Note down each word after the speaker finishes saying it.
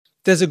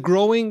There's a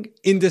growing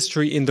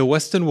industry in the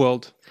Western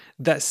world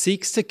that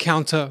seeks to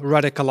counter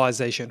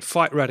radicalization,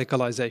 fight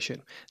radicalization.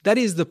 That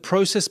is the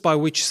process by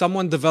which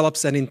someone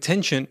develops an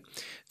intention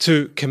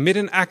to commit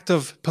an act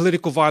of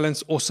political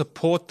violence or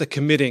support the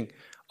committing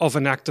of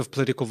an act of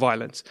political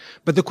violence.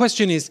 But the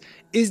question is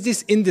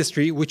this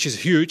industry, which is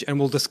huge, and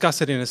we'll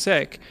discuss it in a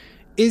sec,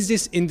 is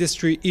this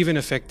industry even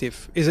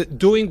effective? Is it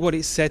doing what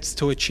it sets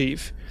to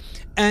achieve?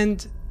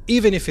 And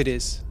even if it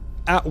is,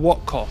 at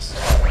what cost?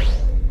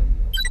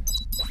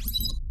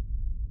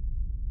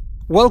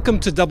 Welcome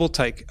to Double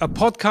Take, a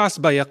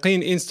podcast by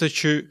Yaqeen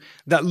Institute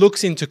that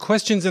looks into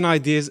questions and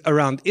ideas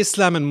around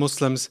Islam and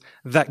Muslims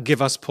that give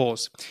us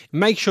pause.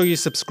 Make sure you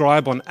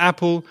subscribe on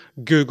Apple,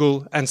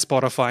 Google, and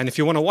Spotify. And if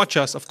you want to watch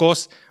us, of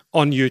course,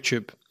 on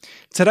YouTube.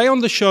 Today on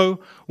the show,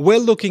 we're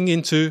looking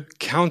into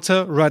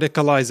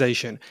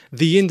counter-radicalization,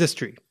 the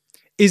industry.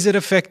 Is it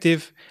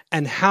effective?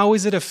 And how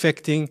is it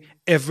affecting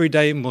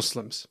everyday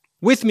Muslims?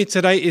 With me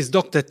today is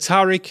Dr.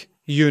 Tariq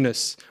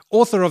Younis,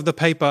 author of the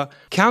paper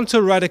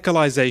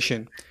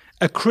Counter-Radicalization,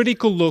 a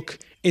critical look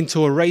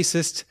into a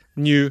racist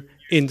new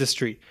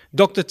industry.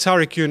 Dr.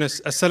 Tariq Younis,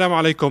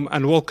 assalamu alaikum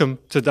and welcome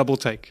to Double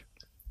Take.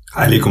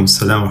 Alaikum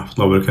assalam wa rahmatullahi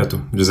wa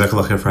barakatuh.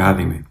 Jazakallah khair for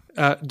having me.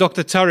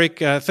 Dr.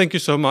 Tariq, thank you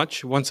so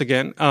much once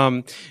again.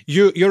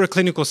 You're a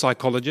clinical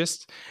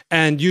psychologist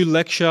and you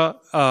lecture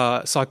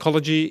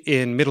psychology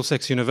in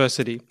Middlesex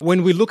University.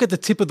 When we look at the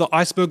tip of the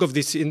iceberg of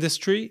this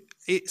industry,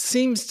 it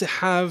seems to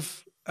have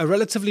a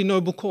relatively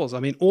noble cause. I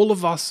mean, all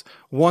of us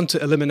want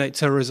to eliminate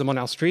terrorism on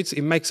our streets.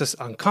 It makes us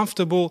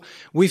uncomfortable.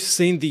 We've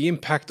seen the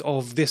impact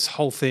of this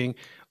whole thing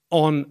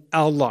on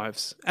our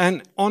lives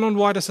and on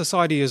wider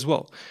society as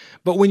well.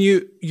 But when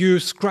you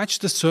scratch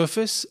the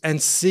surface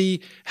and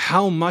see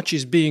how much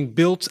is being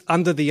built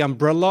under the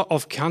umbrella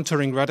of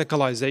countering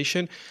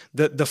radicalization,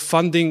 the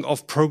funding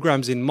of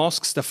programs in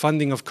mosques, the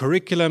funding of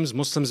curriculums,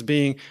 Muslims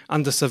being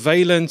under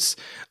surveillance,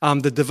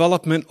 the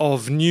development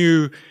of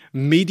new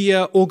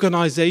media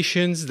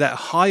organizations that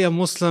hire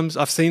Muslims.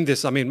 I've seen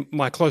this. I mean,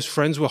 my close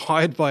friends were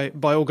hired by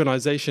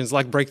organizations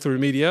like Breakthrough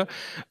Media,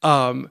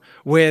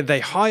 where they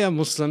hire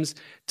Muslims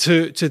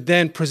to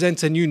then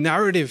present a new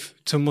narrative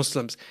to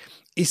Muslims.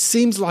 It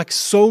seems like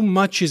so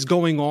much is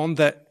going on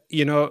that,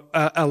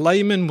 a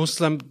layman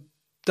Muslim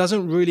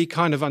doesn't really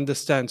kind of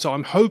understand. So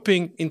I'm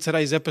hoping in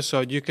today's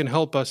episode, you can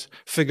help us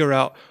figure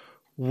out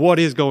what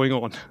is going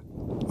on.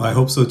 I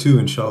hope so too,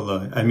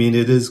 inshallah. I mean,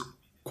 it is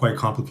quite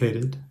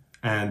complicated.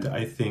 And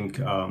I think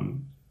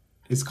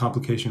its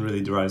complication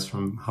really derives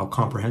from how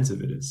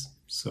comprehensive it is.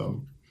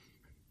 So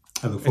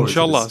I look forward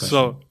inshallah. to this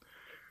discussion.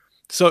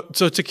 So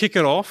to kick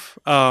it off,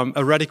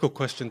 a radical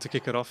question to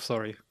kick it off.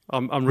 Sorry,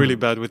 I'm really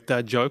bad with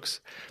dad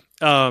jokes.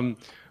 The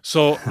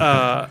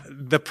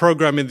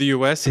program in the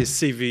US is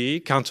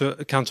CVE,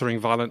 Countering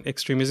Violent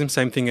Extremism.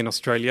 Same thing in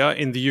Australia.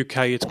 In the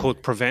UK, it's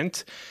called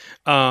Prevent.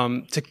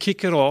 To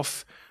kick it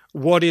off,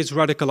 what is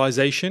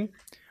radicalization?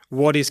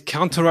 What is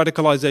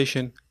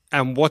counter-radicalization?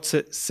 And what's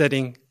it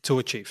setting to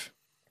achieve?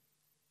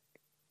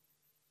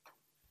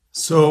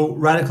 So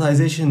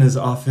radicalization is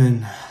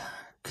often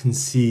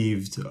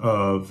conceived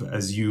of,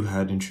 as you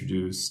had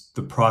introduced,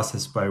 the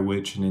process by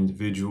which an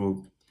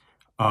individual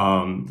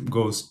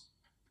goes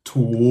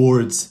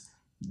towards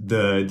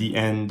the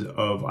end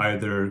of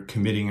either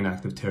committing an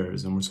act of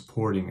terrorism or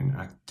supporting an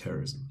act of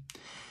terrorism.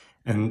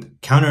 And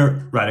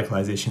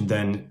counter-radicalization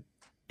then,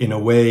 in a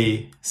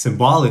way,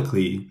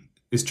 symbolically,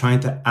 is trying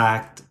to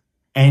act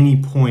any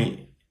point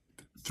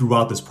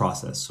throughout this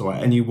process. So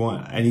at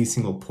any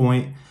single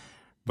point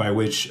by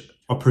which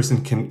a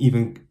person can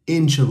even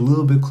inch a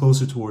little bit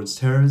closer towards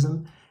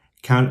terrorism,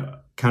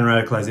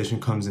 counter-radicalization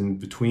comes in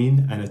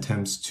between and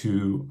attempts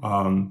to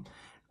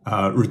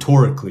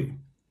rhetorically,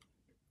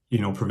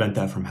 prevent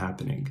that from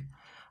happening.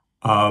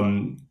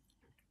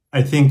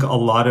 I think a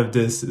lot of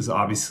this is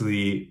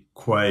obviously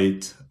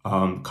quite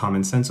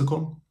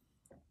commonsensical.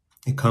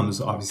 It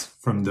comes obviously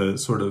from the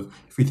sort of,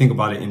 if we think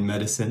about it in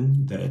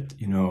medicine, that,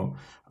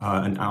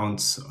 an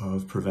ounce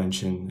of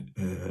prevention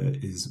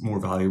is more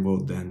valuable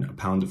than a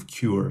pound of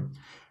cure.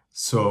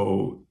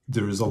 So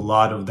there is a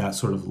lot of that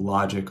sort of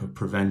logic of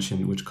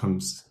prevention,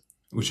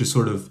 which is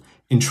sort of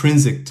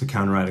intrinsic to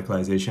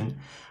counter-radicalization.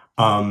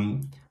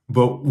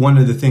 But one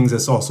of the things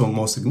that's also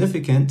most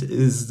significant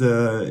is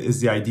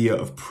the idea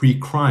of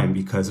pre-crime,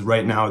 because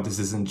right now this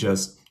isn't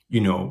just,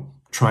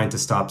 trying to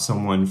stop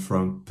someone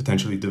from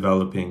potentially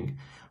developing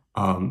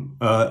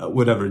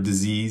whatever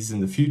disease in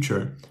the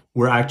future.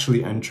 We're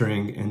actually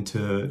entering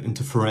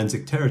into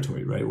forensic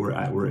territory, right?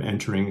 We're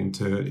entering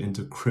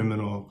into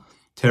criminal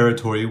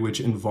territory,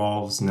 which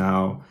involves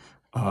now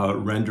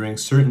rendering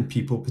certain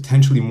people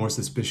potentially more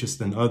suspicious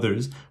than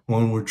others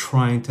when we're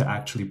trying to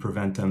actually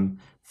prevent them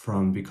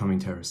from becoming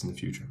terrorists in the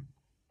future.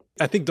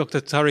 I think,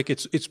 Dr. Tariq,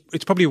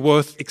 it's probably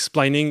worth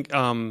explaining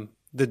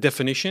the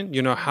definition.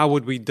 How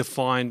would we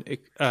define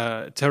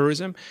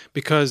terrorism?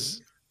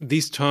 Because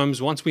these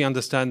terms, once we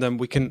understand them,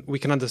 we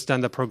can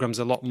understand the programs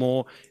a lot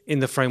more in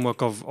the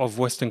framework of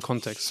Western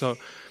context. So,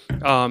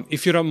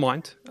 if you don't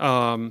mind,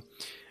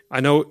 I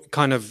know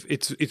kind of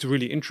it's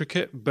really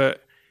intricate,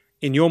 but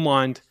in your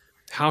mind,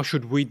 how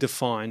should we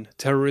define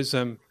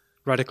terrorism,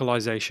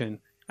 radicalization,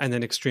 and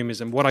then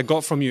extremism? What I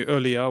got from you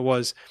earlier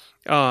was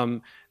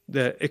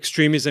the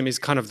extremism is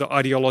kind of the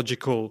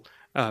ideological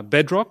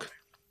bedrock.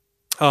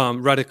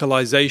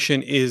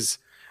 Radicalization is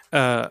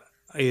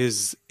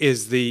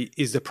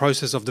the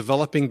process of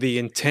developing the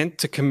intent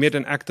to commit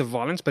an act of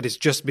violence, but it's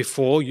just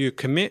before you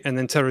commit. And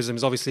then terrorism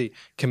is obviously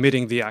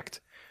committing the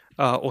act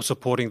or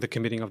supporting the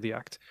committing of the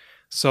act.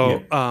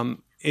 So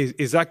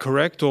is that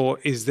correct, or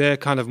is there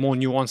kind of more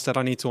nuance that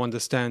I need to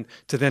understand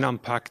to then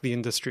unpack the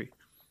industry?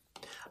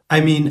 I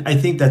mean, I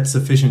think that's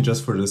sufficient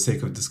just for the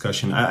sake of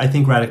discussion. I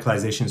think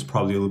radicalization is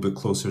probably a little bit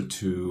closer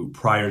to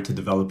prior to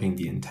developing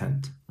the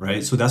intent,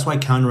 right? So that's why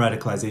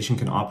counter-radicalization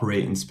can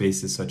operate in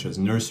spaces such as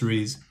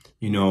nurseries,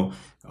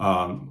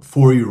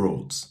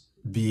 4-year-olds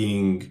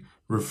being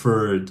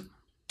referred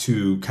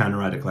to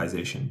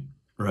counter-radicalization,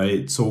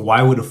 right? So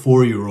why would a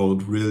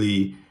 4-year-old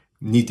really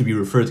need to be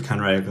referred to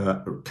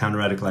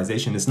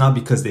counter-radicalization? It's not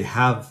because they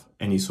have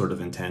any sort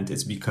of intent.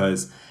 It's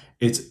because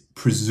it's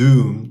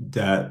presumed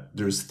that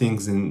there's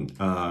things in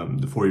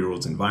the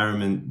 4-year-old's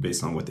environment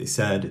based on what they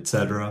said,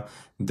 etc.,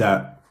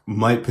 that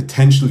might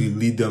potentially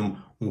lead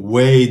them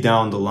way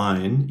down the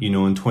line,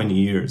 in 20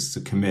 years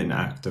to commit an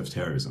act of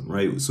terrorism,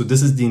 right? So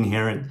this is the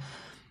inherent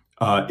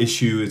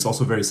issue. It's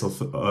also very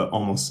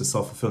almost a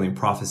self-fulfilling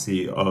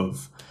prophecy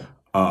of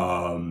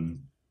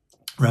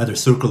rather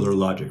circular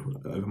logic.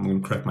 I'm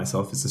going to correct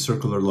myself. It's a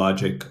circular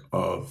logic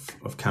of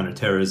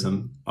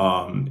counterterrorism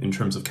in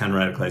terms of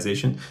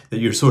counter-radicalization, that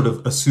you're sort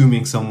of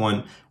assuming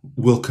someone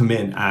will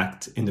commit an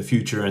act in the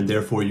future, and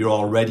therefore you're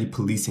already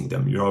policing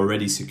them. You're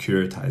already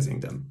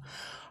securitizing them.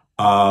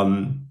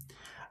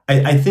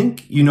 I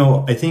think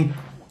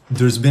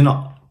there's been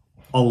a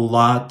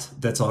lot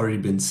that's already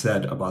been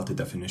said about the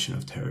definition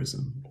of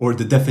terrorism, or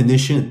the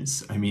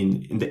definitions. I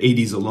mean, in the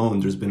 80s alone,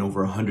 there's been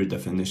over 100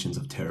 definitions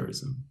of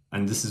terrorism.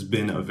 And this has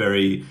been a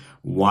very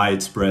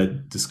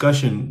widespread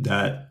discussion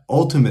that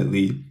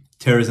ultimately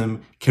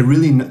terrorism can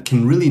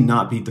really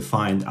not be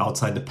defined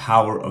outside the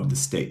power of the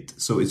state.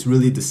 So it's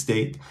really the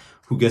state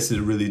who gets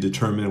to really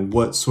determine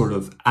what sort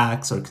of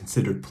acts are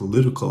considered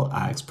political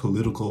acts,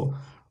 political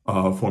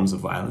forms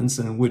of violence,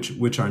 and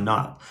which are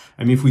not.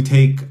 I mean, if we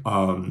take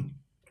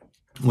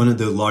one of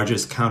the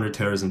largest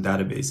counterterrorism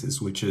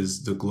databases, which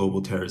is the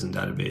Global Terrorism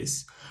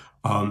Database,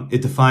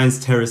 it defines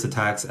terrorist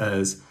attacks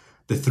as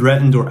the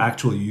threatened or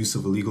actual use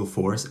of illegal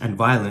force and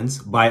violence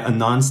by a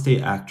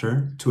non-state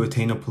actor to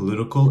attain a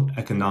political,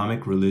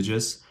 economic,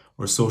 religious,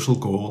 or social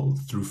goal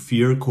through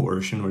fear,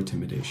 coercion, or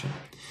intimidation.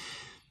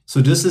 So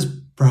this is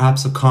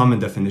perhaps a common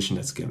definition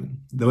that's given.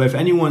 Though if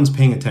anyone's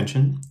paying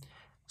attention,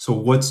 so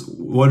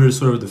what are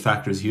sort of the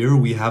factors here?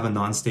 We have a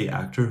non-state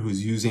actor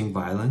who's using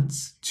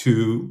violence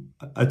to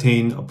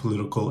attain a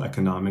political,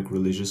 economic,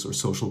 religious, or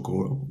social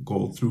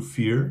goal through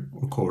fear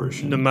or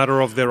coercion. No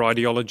matter of their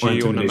ideology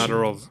or no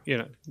matter of,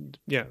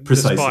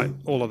 Precisely. Despite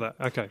all of that.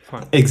 Okay,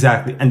 fine.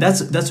 Exactly. And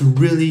so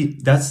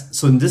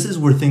this is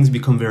where things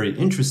become very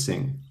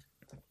interesting.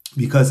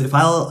 Because if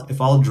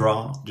I'll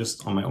draw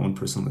just on my own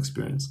personal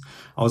experience,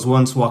 I was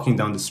once walking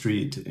down the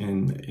street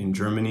in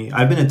Germany.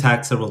 I've been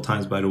attacked several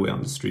times, by the way,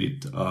 on the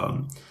street.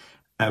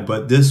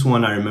 But this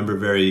one I remember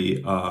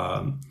very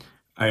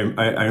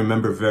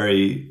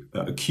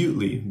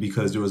acutely,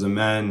 because there was a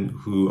man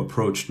who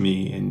approached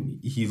me and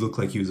he looked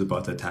like he was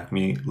about to attack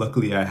me.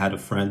 Luckily, I had a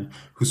friend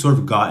who sort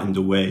of got in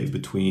the way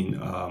between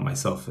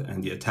myself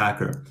and the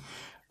attacker.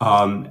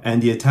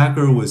 And the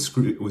attacker was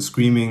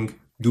screaming,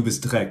 "Du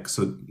bist Dreck."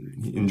 So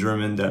in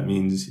German, that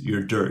means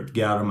 "you're dirt,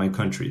 get out of my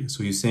country."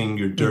 So he's saying,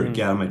 "You're dirt,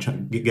 get out of my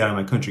country, get out of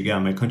my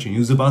country." And he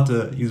was about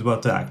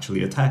to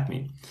actually attack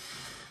me.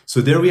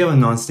 So there we have a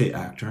non-state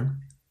actor.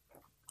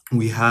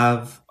 We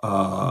have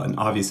an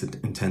obvious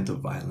intent of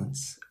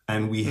violence,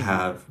 and we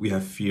have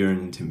fear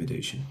and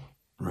intimidation,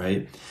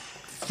 right?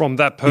 From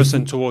that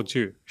person towards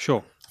you,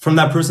 sure. From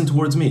that person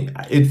towards me,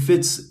 it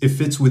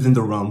fits within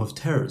the realm of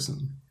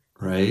terrorism.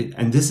 Right?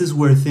 And this is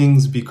where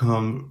things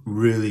become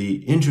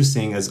really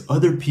interesting, as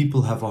other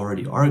people have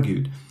already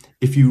argued.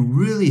 If you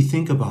really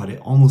think about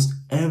it, almost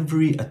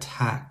every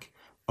attack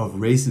of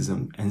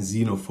racism and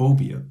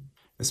xenophobia,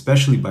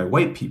 especially by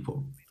white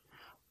people,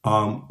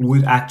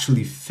 would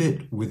actually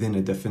fit within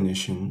a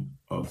definition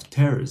of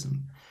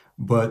terrorism.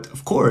 But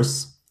of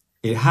course,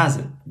 it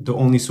hasn't. The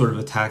only sort of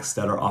attacks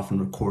that are often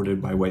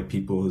recorded by white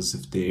people is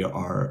if they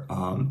are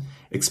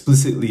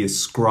explicitly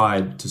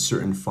ascribed to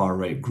certain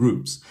far-right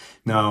groups.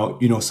 Now,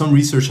 some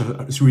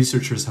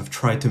researchers have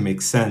tried to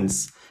make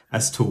sense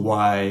as to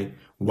why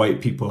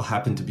white people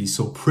happen to be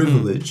so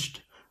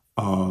privileged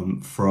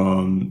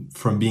from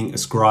being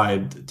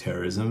ascribed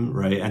terrorism,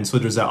 right? And so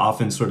there's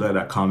often sort of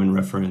that common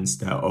reference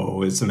that,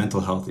 it's a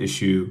mental health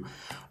issue.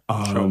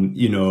 Sure.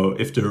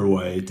 If they're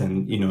white,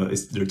 and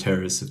they're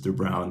terrorists if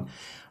they're brown.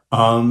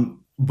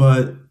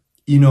 But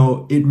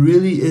it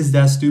really is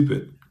that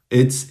stupid.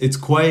 It's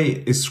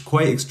quite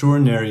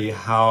extraordinary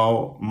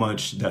how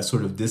much that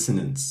sort of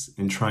dissonance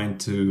in trying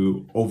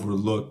to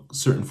overlook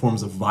certain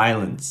forms of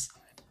violence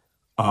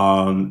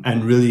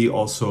and really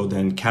also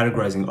then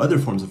categorizing other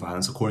forms of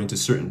violence according to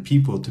certain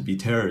people to be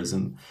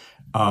terrorism,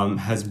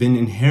 has been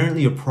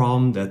inherently a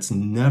problem that's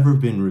never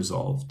been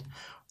resolved.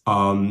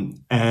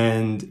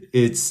 And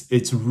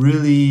it's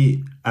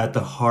really at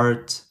the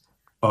heart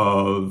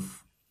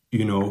of,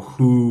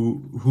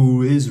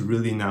 who is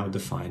really now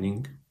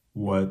defining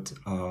what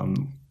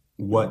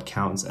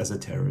counts as a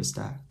terrorist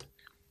act.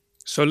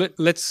 So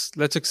let's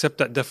accept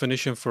that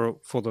definition for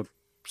the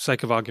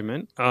sake of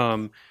argument.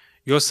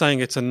 You're saying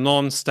it's a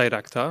non-state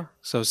actor,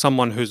 so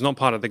someone who's not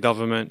part of the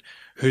government,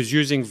 who's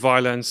using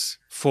violence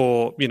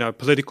for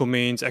political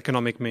means,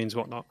 economic means,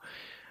 whatnot.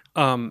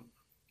 I'm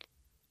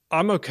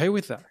okay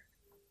with that.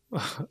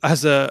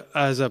 As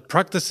a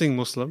practicing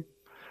Muslim,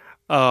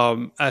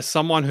 as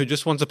someone who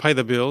just wants to pay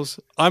the bills,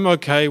 I'm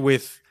okay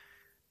with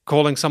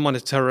calling someone a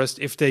terrorist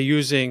if they're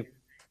using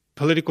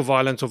political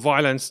violence or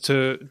violence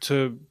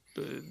to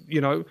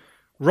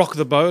rock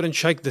the boat and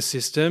shake the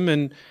system.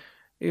 And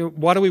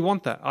why do we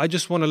want that? I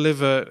just want to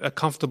live a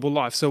comfortable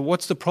life. So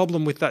what's the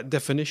problem with that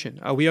definition?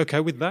 Are we okay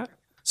with that?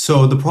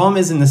 So the problem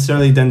isn't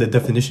necessarily then the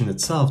definition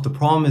itself. The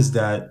problem is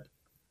that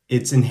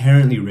it's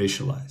inherently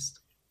racialized.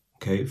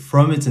 Okay,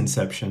 from its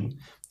inception,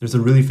 there's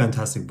a really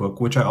fantastic book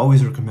which I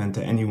always recommend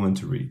to anyone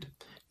to read.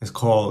 It's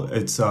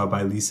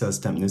by Lisa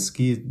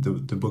Stempniski.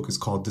 The book is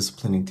called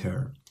Disciplining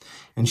Terror,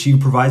 and she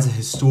provides a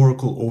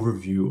historical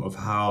overview of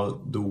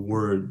how the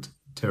word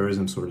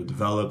terrorism sort of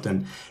developed.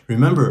 And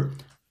remember,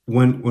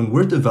 when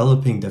we're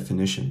developing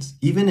definitions,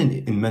 even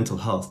in mental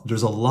health,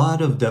 there's a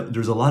lot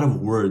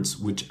of words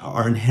which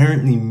are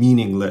inherently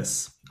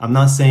meaningless. I'm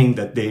not saying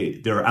that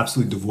they're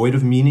absolutely devoid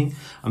of meaning.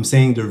 I'm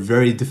saying they're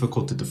very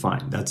difficult to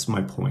define. That's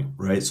my point,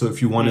 right? So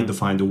if you want to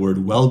define the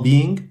word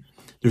well-being,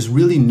 there's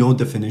really no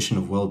definition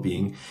of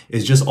well-being.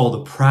 It's just all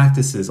the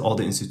practices, all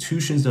the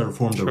institutions that are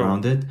formed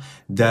around it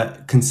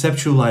that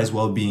conceptualize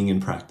well-being in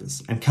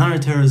practice. And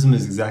counterterrorism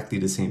is exactly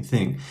the same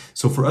thing.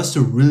 So for us to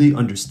really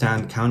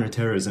understand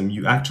counterterrorism,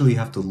 you actually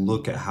have to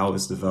look at how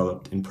it's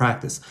developed in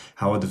practice,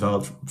 how it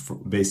developed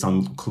based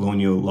on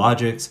colonial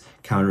logics,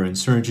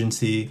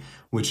 counterinsurgency,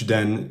 which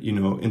then,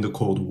 in the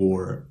Cold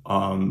War,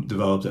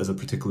 developed as a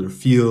particular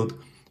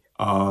field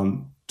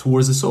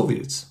towards the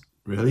Soviets.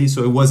 Really?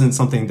 So it wasn't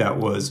something that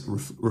was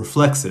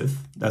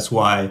reflexive. That's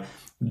why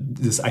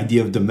this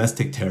idea of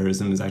domestic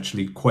terrorism is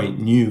actually quite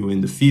new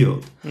in the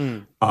field.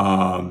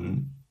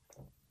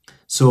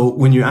 So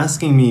when you're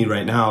asking me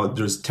right now,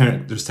 there's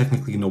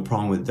technically no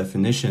problem with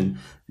definition.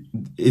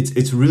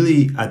 It's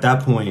really at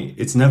that point,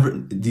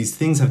 these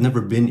things have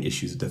never been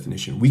issues of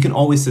definition. We can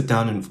always sit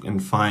down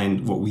and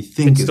find what we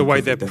think is the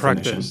way they're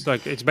practiced.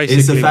 Like it's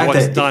basically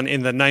what's done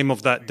in the name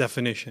of that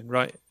definition,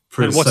 right?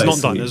 Precisely. And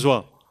what's not done as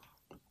well.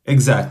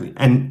 Exactly.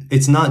 And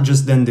it's not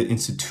just then the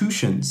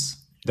institutions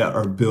that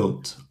are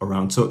built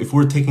around. So if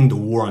we're taking the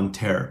war on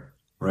terror,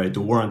 right?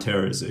 The war on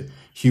terror is a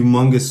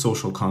humongous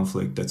social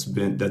conflict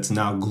that's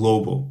now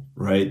global,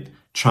 right?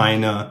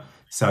 China,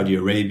 Saudi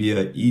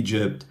Arabia,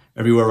 Egypt,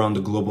 everywhere around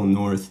the global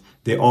north,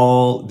 they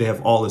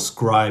have all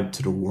ascribed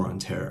to the war on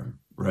terror,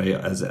 right?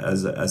 As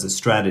a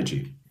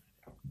strategy.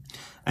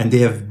 And they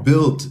have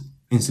built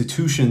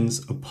institutions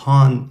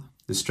upon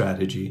the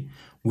strategy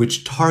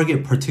which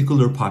target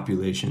particular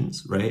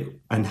populations, right?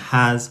 And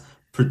has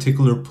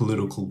particular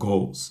political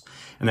goals.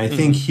 And I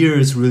think here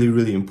is really,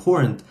 really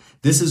important.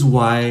 This is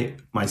why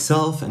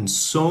myself and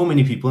so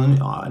many people, and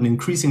an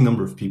increasing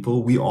number of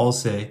people, we all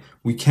say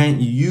we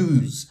can't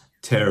use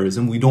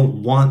terrorism. We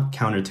don't want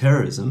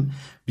counterterrorism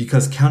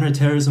because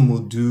counterterrorism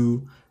will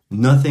do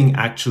nothing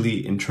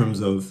actually in terms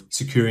of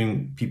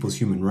securing people's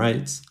human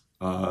rights.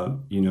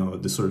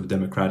 The sort of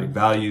democratic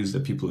values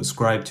that people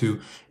ascribe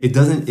to. It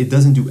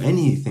doesn't do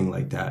anything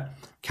like that.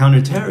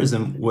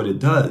 Counterterrorism, what it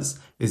does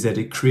is that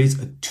it creates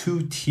a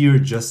two-tier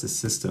justice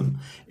system.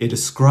 It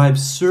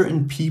ascribes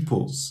certain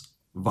people's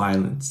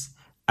violence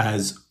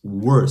as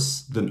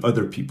worse than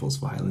other people's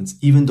violence,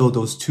 even though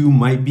those two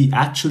might be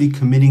actually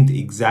committing the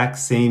exact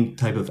same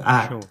type of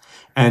act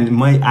and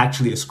might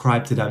actually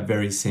ascribe to that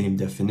very same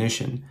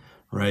definition,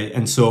 right?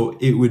 And so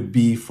it would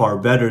be far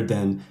better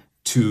than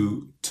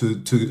to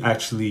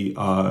actually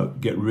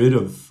get rid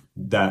of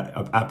that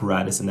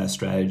apparatus and that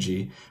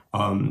strategy. We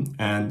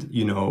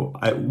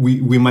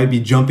might be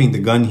jumping the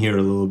gun here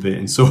a little bit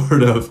and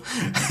sort of,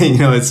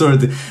 it's sort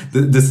of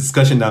this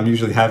discussion that I'm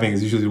usually having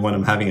is usually the one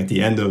I'm having at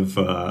the end of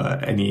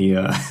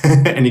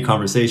any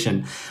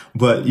conversation.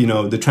 But,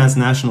 the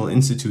Transnational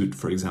Institute,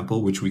 for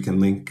example, which we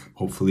can link,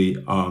 hopefully,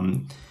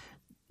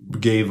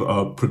 gave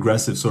a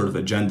progressive sort of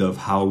agenda of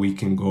how we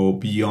can go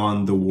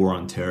beyond the war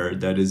on terror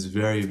that is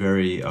very,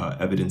 very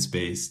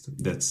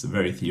evidence-based, that's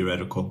very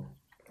theoretical,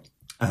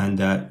 and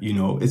that,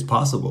 it's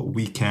possible.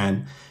 We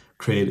can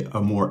create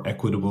a more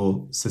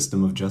equitable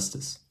system of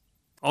justice.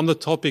 On the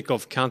topic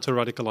of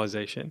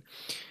counter-radicalization,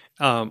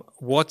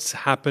 what's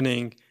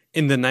happening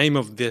in the name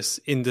of this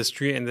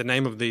industry, in the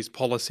name of these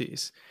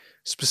policies,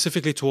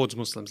 specifically towards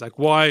Muslims? Like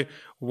why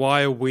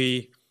are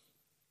we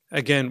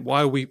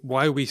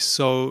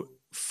so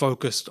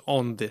focused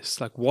on this?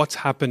 Like what's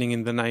happening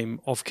in the name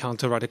of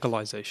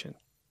counter-radicalization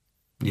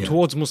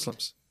towards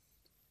Muslims?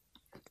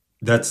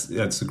 That's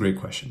a great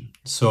question.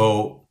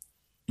 So,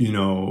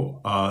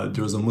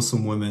 there was a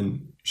Muslim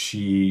woman.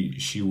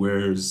 She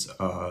wears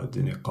the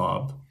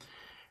niqab,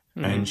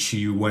 and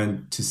she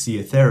went to see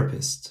a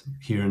therapist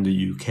here in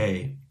the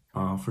UK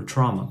for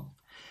trauma.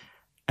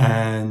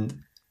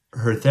 And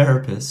her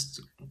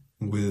therapist,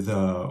 with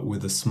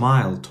a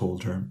smile,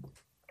 told her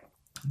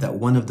that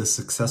one of the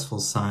successful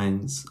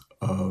signs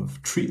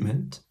of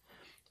treatment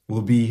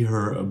will be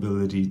her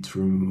ability to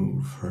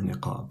remove her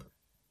niqab.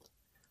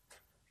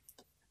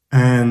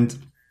 And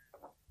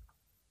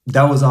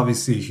that was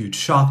obviously a huge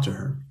shock to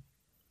her.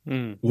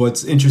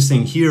 What's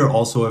interesting here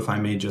also, if I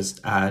may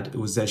just add,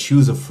 was that she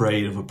was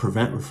afraid of a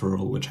prevent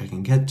referral, which I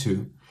can get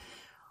to.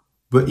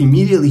 But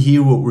immediately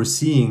here, what we're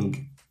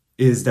seeing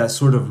is that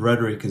sort of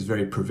rhetoric is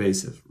very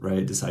pervasive,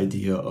 right? This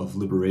idea of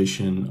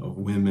liberation of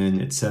women,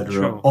 etc.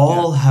 Sure,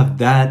 All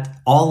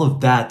of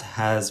that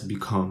has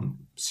become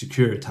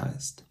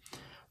securitized.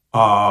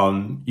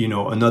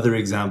 Another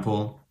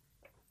example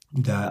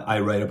that I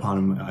write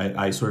upon,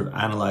 I sort of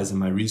analyze in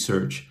my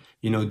research,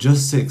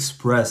 just to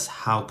express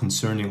how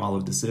concerning all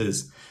of this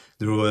is.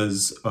 There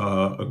was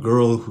a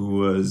girl who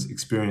was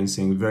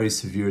experiencing very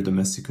severe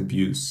domestic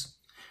abuse,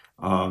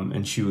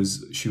 and she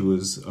was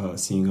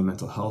seeing a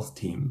mental health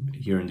team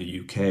here in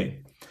the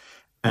UK,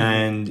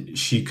 and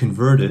she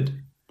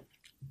converted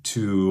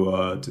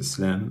to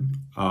Islam,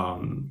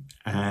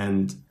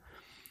 and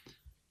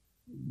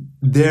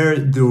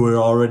there were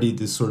already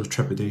this sort of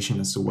trepidation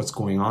as to what's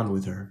going on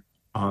with her.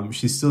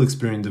 She's still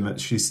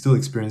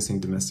experiencing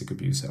domestic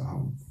abuse at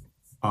home.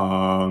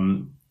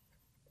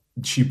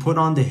 She put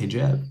on the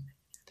hijab,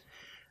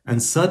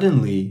 and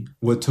suddenly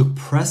what took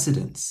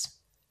precedence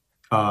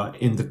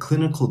in the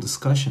clinical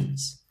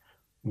discussions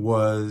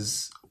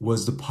was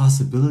the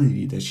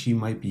possibility that she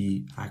might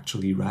be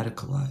actually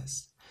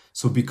radicalized.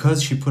 So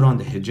because she put on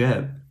the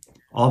hijab,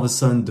 all of a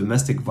sudden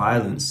domestic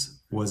violence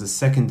was a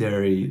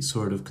secondary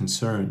sort of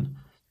concern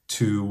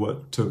to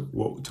what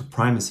took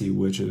primacy,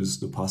 which is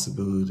the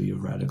possibility of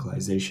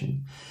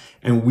radicalization.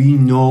 And we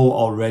know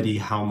already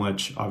how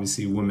much,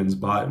 obviously,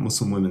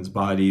 Muslim women's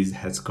bodies,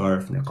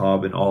 headscarf,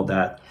 niqab, and all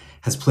that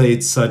has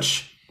played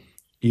such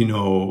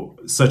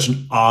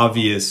an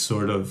obvious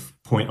sort of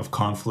point of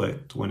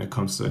conflict when it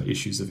comes to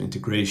issues of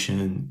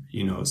integration,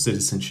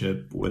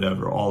 citizenship,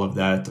 whatever, all of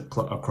that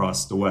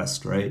across the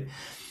West, right?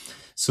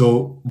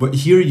 So, but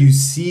here you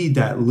see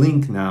that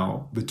link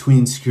now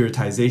between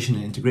securitization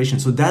and integration.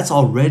 So that's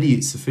already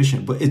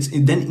sufficient, but it's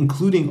then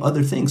including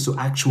other things. So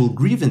actual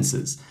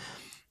grievances,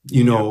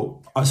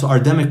 so our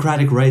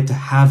democratic right to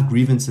have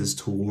grievances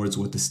towards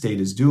what the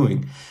state is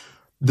doing.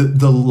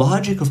 The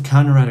logic of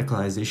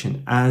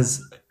counter-radicalization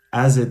as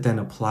it then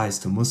applies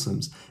to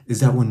Muslims is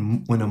that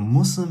when a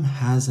Muslim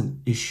has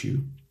an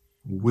issue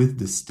with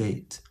the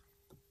state,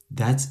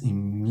 that's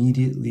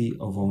immediately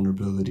a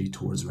vulnerability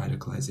towards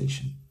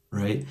radicalization.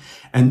 Right?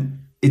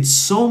 And it's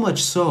so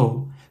much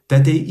so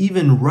that they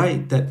even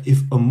write that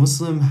if a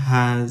Muslim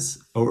has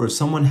or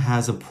someone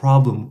has a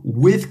problem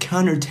with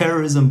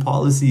counterterrorism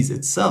policies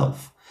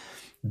itself,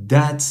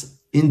 that's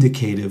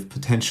indicative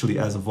potentially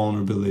as a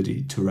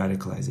vulnerability to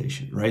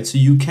radicalization, right? So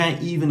you can't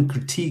even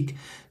critique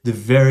the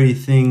very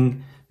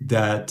thing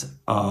that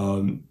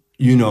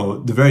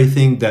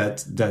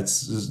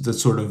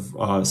that's sort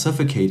of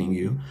suffocating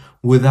you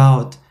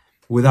without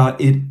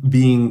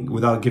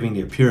giving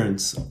the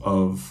appearance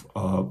of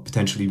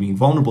potentially being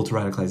vulnerable to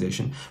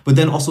radicalization, but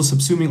then also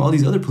subsuming all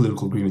these other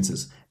political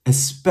grievances,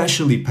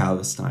 especially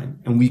Palestine.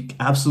 And we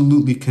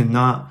absolutely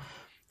cannot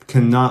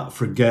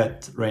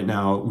forget right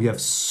now, we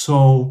have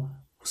so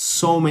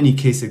many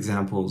case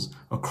examples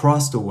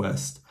across the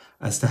West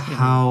as to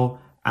how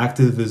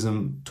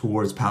activism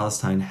towards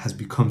Palestine has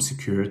become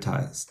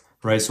securitized,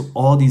 right? So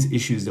all these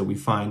issues that we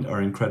find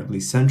are incredibly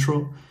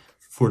central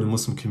for the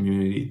Muslim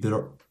community that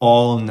are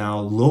all now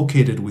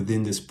located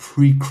within this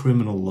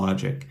pre-criminal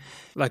logic.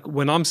 Like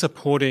when I'm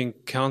supporting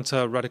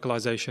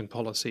counter-radicalization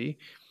policy,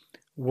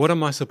 what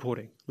am I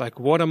supporting? Like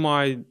what am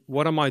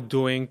I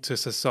doing to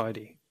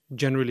society,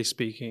 generally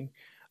speaking?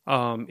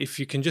 If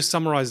you can just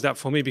summarize that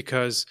for me,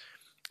 because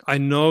I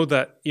know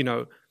that,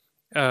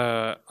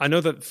 I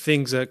know that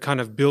things are kind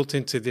of built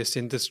into this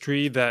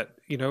industry that,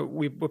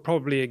 we're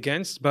probably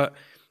against, but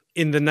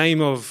in the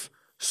name of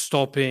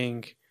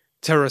stopping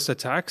terrorist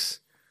attacks,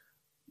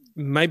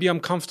 maybe I'm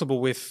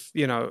comfortable with,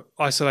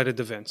 isolated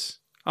events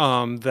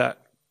that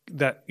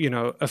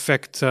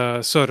affect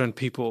certain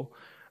people.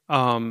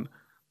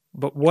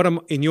 But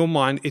in your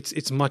mind,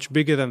 it's much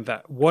bigger than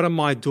that. What am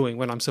I doing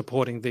when I'm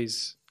supporting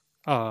these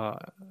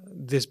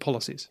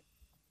policies?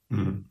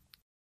 Mm-hmm.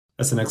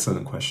 That's an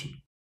excellent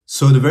question.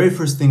 So the very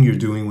first thing you're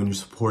doing when you're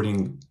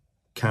supporting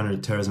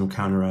counterterrorism,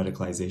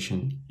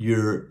 counter-radicalization,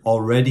 you're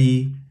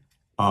already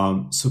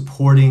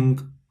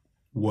supporting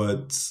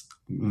what's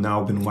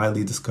now been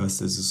widely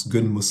discussed as this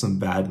good Muslim,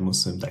 bad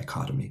Muslim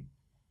dichotomy,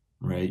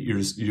 right?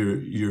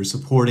 You're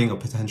supporting a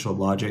potential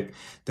logic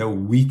that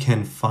we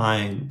can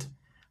find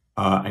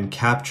and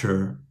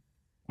capture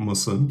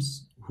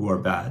Muslims who are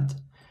bad,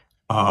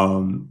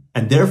 and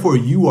therefore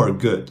you are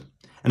good.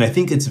 And I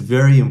think it's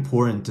very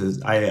important to,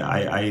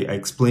 I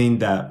explained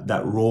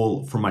that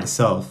role for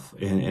myself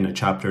in a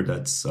chapter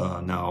that's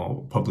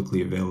now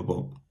publicly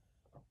available,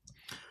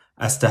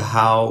 as to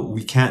how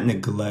we can't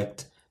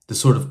neglect the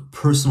sort of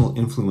personal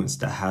influence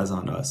that has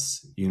on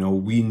us. You know,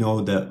 we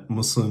know that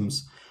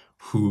Muslims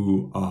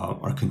who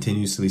are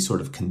continuously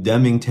sort of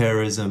condemning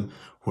terrorism,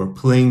 who are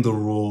playing the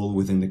role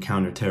within the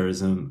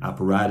counterterrorism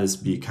apparatus,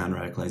 be it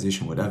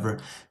counter-radicalization, whatever,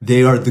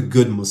 they are the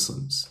good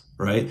Muslims,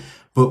 right?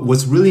 But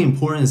what's really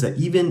important is that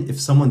even if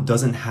someone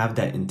doesn't have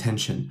that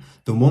intention,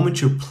 the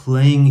moment you're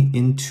playing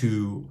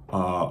into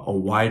a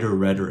wider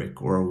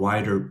rhetoric or a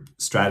wider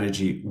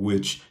strategy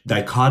which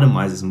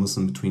dichotomizes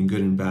Muslim between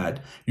good and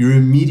bad, you're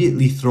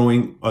immediately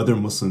throwing other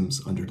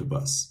Muslims under the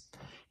bus.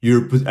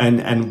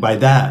 And by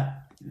that,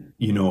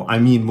 you know, I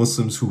mean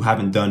Muslims who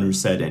haven't done or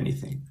said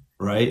anything,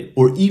 right?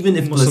 Or even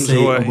if, Muslims let's say,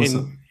 who are a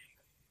Muslim,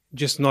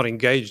 just not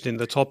engaged in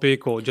the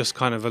topic, or just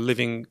kind of a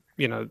living,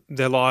 you know,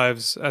 their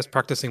lives as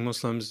practicing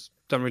Muslims,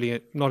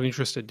 not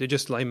interested. They're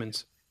just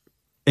laymen's.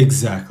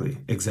 Exactly.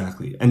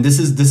 And this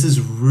is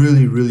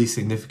really, really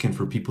significant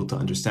for people to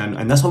understand.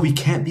 And that's why we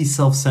can't be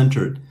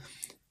self-centered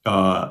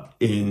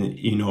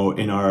in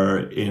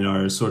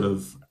our sort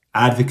of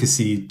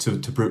advocacy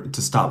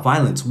to stop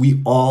violence.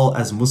 We all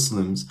as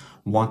Muslims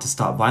want to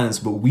stop violence,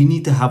 but we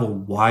need to have a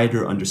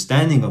wider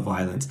understanding of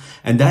violence,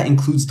 and that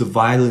includes the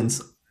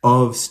violence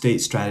of state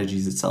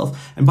strategies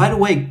itself. And by the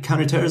way,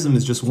 counterterrorism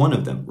is just one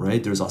of them,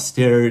 right? There's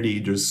austerity,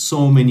 there's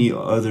so many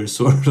other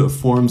sort of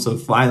forms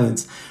of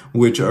violence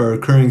which are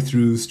occurring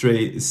through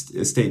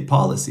state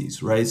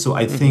policies, right? So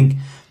I think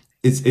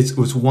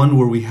it's one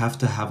where we have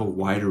to have a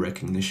wider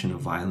recognition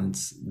of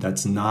violence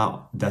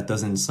that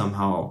doesn't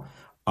somehow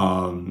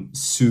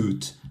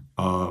suit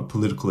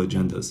political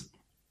agendas.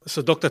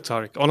 So, Dr.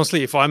 Tariq,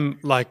 honestly, if I'm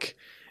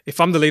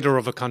the leader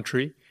of a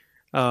country,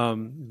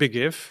 big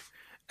if,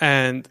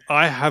 and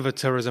I have a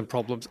terrorism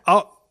problem,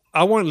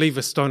 I won't leave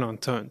a stone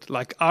unturned.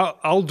 Like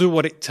I'll do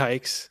what it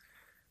takes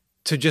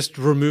to just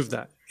remove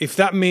that. If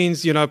that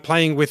means, you know,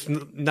 playing with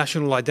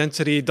national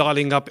identity,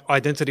 dialing up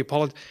identity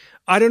politics,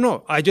 I don't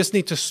know. I just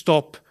need to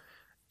stop,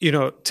 you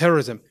know,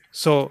 terrorism.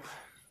 So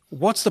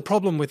what's the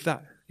problem with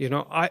that? You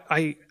know,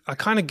 I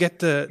kind of get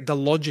the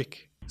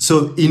logic.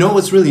 So, you know,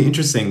 what's really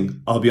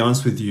interesting, I'll be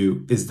honest with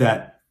you, is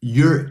that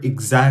your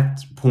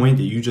exact point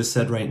that you just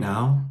said right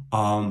now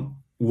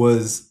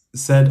was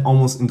said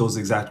almost in those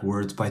exact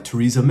words by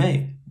Theresa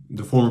May,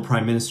 the former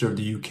Prime Minister of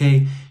the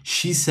UK.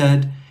 She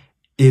said,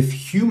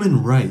 if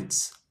human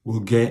rights will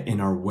get in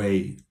our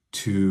way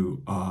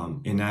to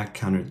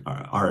enact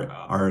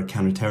our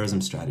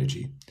counterterrorism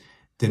strategy,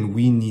 then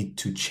we need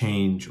to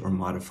change or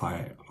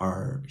modify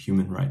our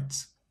human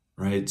rights.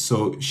 Right.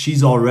 So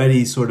she's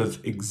already sort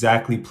of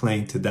exactly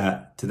playing to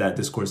that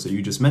discourse that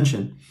you just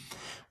mentioned,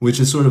 which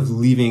is sort of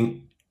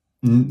leaving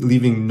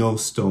no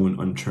stone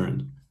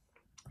unturned.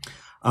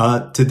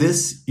 To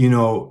this, you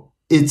know,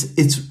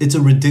 it's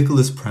a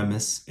ridiculous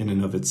premise in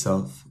and of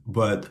itself.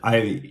 But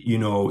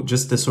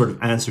just to sort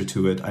of answer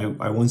to it,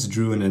 I once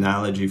drew an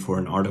analogy for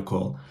an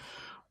article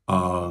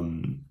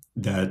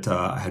that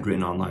I had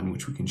written online,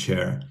 which we can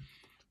share,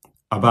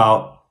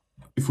 about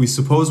if we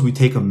suppose we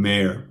take a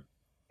mayor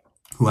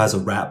who has a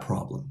rat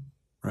problem,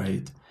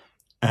 right?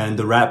 And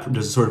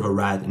there's sort of a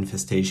rat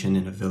infestation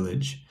in a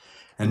village,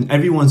 and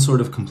everyone's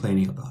sort of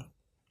complaining about it.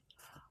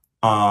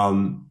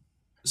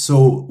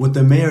 So what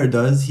the mayor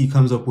does, he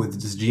comes up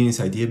with this genius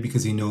idea,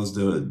 because he knows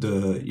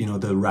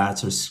the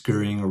rats are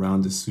scurrying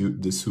around the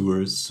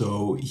sewers.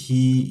 So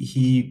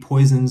he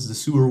poisons the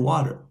sewer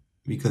water,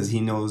 because he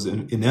knows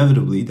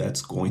inevitably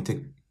that's going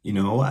to, you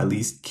know, at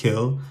least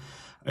kill,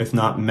 if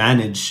not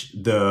manage,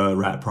 the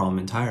rat problem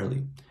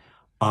entirely.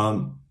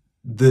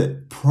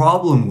 The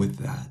problem with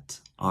that,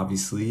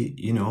 obviously,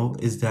 you know,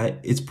 is that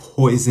it's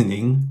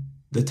poisoning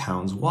the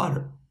town's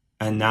water,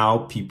 and now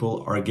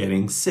people are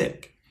getting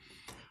sick.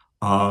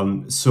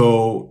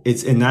 So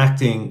it's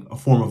enacting a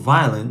form of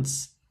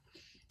violence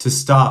to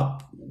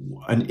stop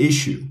an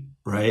issue,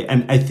 right?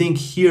 And I think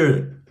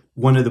here,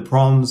 one of the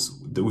problems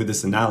with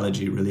this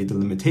analogy, really the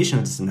limitation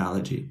of this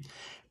analogy,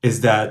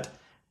 is that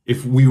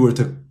if we were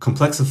to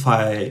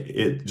complexify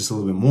it just a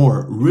little bit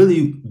more,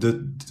 really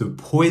the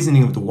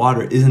poisoning of the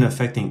water isn't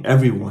affecting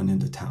everyone in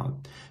the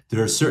town.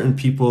 There are certain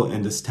people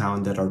in this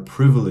town that are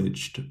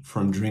privileged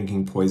from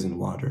drinking poisoned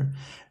water.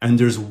 And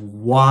there's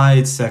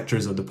wide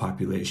sectors of the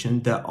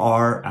population that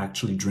are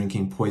actually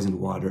drinking poisoned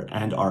water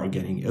and are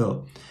getting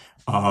ill.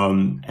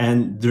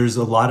 And there's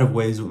a lot of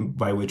ways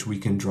by which we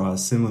can draw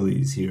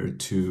similes here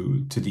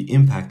to the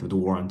impact of the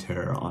war on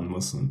terror on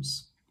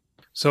Muslims.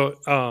 So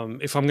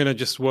if I'm going to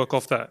just work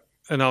off that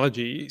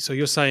analogy, so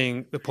you're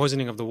saying the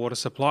poisoning of the water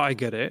supply, I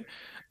get it,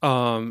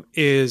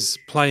 is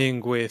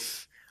playing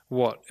with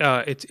what?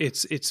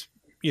 It's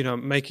you know,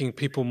 making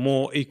people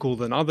more equal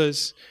than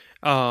others.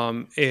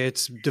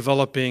 It's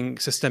developing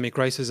systemic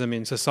racism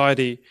in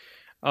society.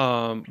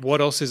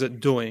 What else is it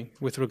doing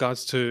with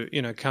regards to,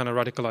 you know,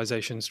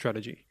 counter-radicalization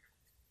strategy?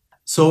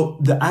 So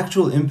the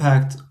actual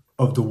impact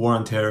of the war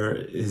on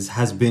terror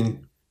has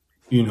been,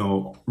 you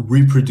know,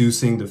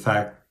 reproducing the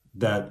fact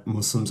that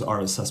Muslims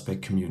are a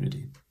suspect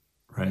community,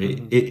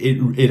 right?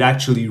 It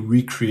actually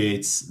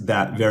recreates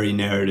that very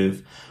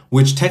narrative,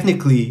 which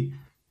technically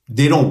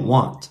they don't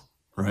want,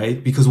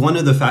 right? Because one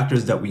of the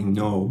factors that we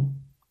know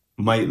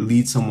might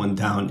lead someone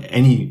down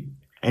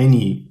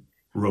any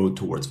road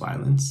towards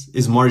violence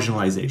is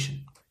marginalization,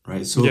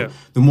 right? So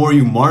the more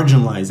you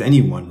marginalize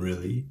anyone,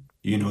 really,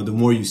 the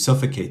more you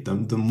suffocate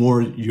them, the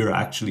more you're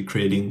actually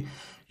creating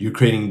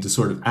the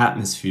sort of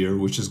atmosphere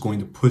which is going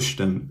to push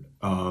them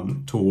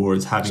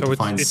towards having to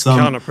find it's some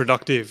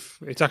counterproductive.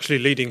 It's actually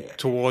leading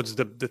towards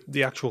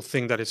the actual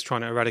thing that it's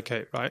trying to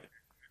eradicate, right?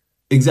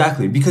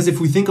 Exactly, because if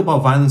we think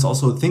about violence,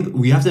 also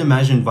we have to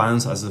imagine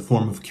violence as a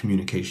form of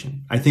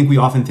communication. I think we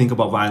often think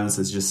about violence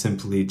as just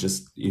simply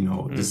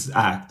this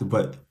act,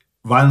 but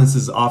violence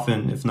is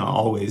often, if not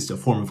always, a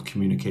form of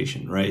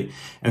communication, right?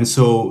 And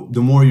so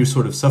the more you're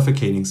sort of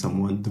suffocating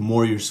someone, the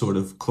more you're sort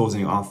of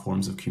closing off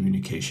forms of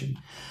communication.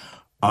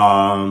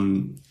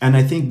 And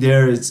I think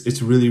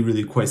it's really,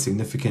 really quite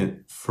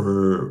significant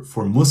for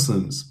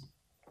Muslims.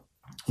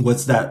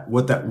 What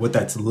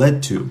that's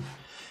led to.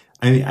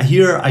 I mean,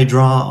 here I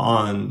draw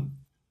on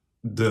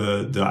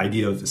the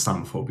idea of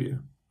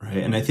Islamophobia, right?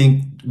 And I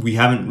think we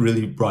haven't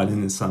really brought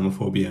in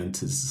Islamophobia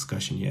into this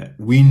discussion yet.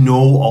 We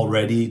know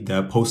already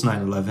that post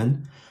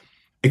 9/11,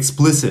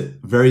 explicit,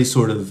 very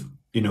sort of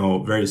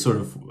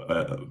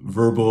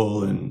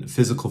verbal and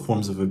physical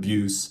forms of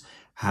abuse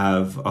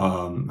have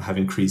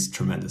increased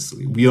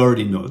tremendously. We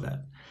already know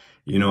that,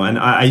 and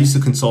I used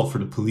to consult for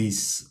the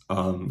police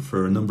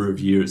for a number of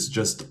years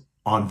just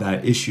on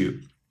that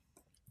issue.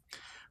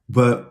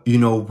 But,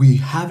 we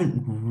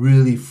haven't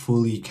really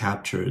fully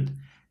captured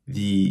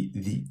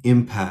the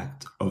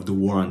impact of the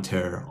war on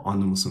terror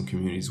on the Muslim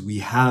communities. We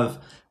have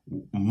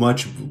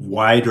much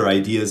wider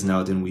ideas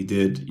now than we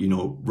did,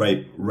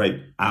 right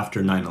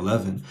after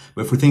 9/11.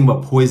 But if we're thinking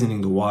about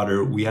poisoning the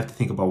water, we have to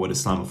think about what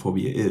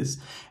Islamophobia is.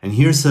 And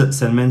here's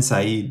Salman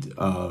Saeed.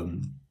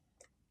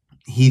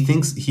 He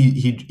thinks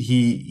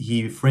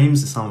he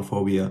frames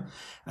Islamophobia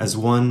as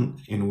one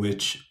in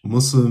which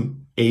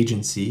Muslim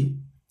agency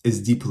is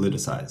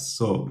depoliticized.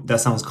 So that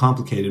sounds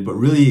complicated, but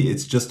really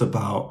it's just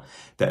about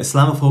that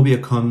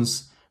Islamophobia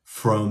comes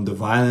from the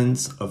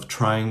violence of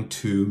trying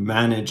to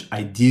manage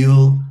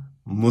ideal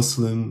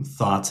Muslim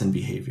thoughts and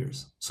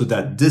behaviors. So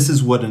that this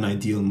is what an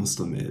ideal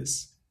Muslim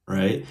is,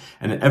 right?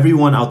 And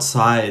everyone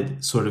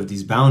outside sort of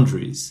these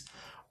boundaries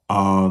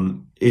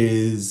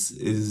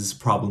is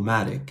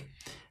problematic.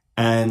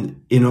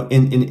 And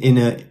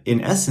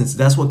in essence,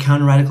 that's what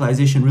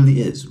counter-radicalization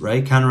really is,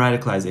 right?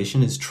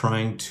 Counter-radicalization is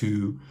trying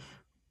to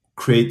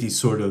create these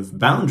sort of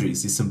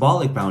boundaries, these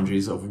symbolic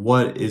boundaries of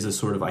what is a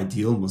sort of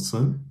ideal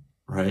Muslim,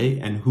 right?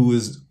 And who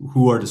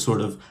are the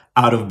sort of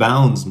out of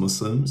bounds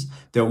Muslims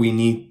that we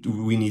need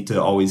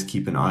to always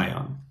keep an eye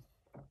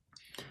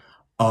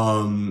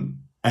on.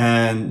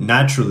 And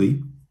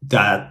naturally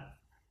that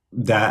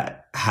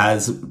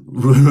has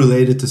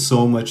related to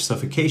so much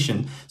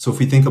suffocation. So if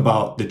we think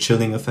about the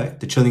chilling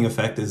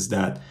effect is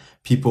that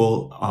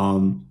people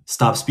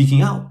stop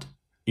speaking out,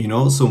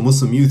 so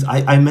Muslim youth,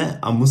 I met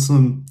a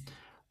Muslim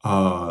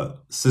a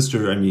sister,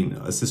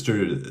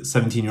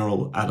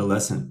 17-year-old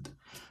adolescent.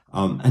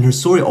 And her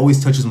story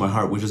always touches my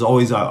heart, which is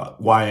always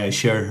why I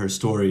share her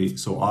story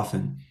so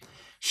often.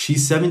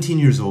 She's 17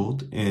 years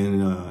old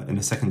in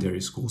a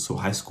secondary school, so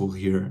high school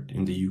here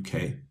in the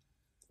UK.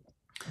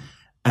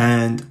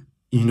 And,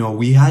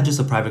 we had just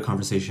a private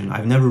conversation.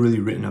 I've never really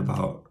written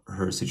about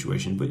her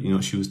situation, but,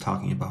 she was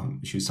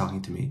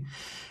talking to me.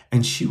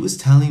 And she was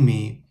telling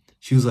me,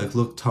 she was like,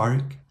 look,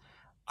 Tariq,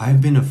 I've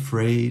been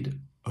afraid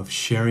of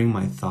sharing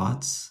my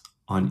thoughts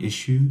on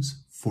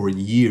issues for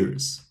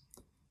years.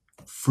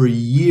 For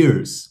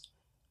years,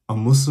 a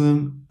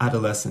Muslim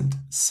adolescent,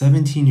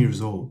 17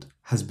 years old,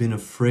 has been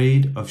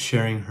afraid of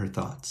sharing her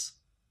thoughts,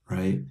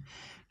 right?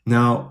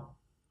 Now,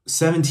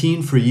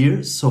 17 for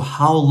years, so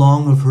how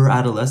long of her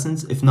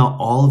adolescence, if not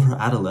all of her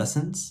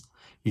adolescence,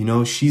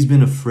 she's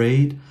been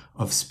afraid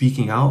of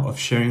speaking out, of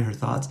sharing her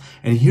thoughts.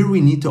 And here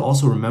we need to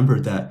also remember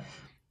that,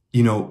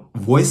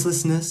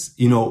 voicelessness,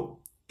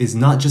 is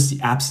not just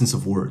the absence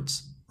of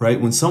words, right?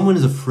 When someone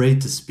is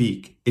afraid to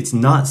speak, it's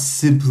not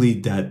simply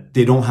that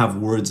they don't have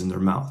words in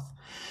their mouth.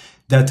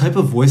 That type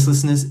of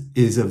voicelessness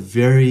is a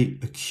very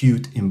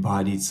acute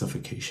embodied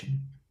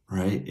suffocation,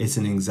 right? It's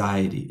an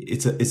anxiety.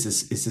 It's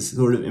a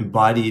sort of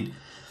embodied,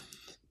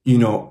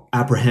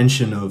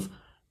 apprehension of,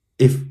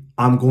 if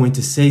I'm going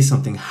to say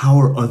something, how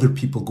are other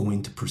people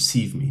going to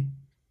perceive me?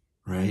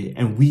 Right?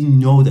 And we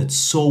know that's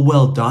so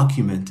well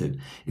documented.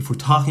 If we're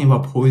talking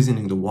about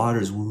poisoning the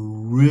waters,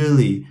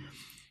 we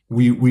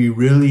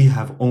really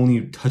have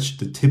only touched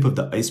the tip of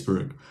the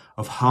iceberg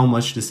of how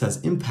much this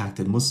has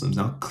impacted Muslims.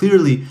 Now,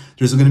 clearly,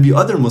 there's going to be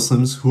other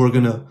Muslims who are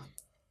going to,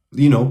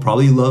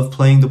 probably love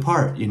playing the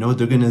part.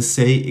 They're going to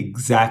say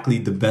exactly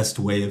the best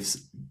way of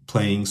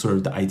playing sort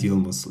of the ideal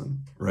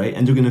Muslim, right?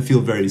 And they're going to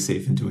feel very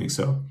safe in doing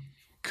so.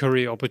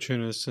 Career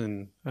opportunists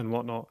and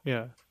whatnot.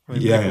 Yeah.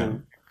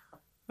 People,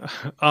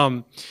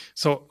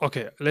 So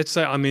okay, let's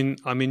say I'm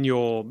in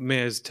your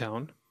mayor's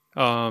town.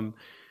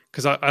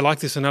 because I like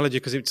this analogy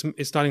because it's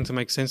starting to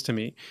make sense to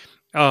me.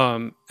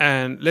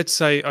 And let's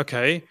say,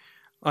 okay,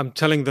 I'm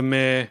telling the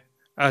mayor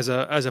as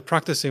a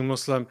practicing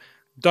Muslim,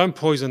 don't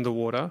poison the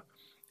water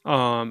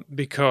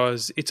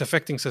because it's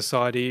affecting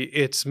society.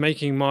 It's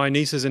making my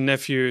nieces and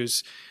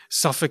nephews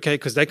suffocate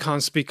because they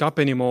can't speak up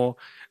anymore.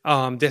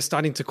 They're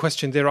starting to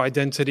question their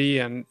identity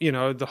and,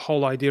 the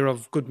whole idea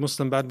of good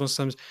Muslim, bad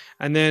Muslims.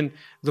 And then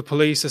the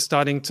police are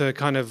starting to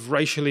kind of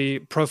racially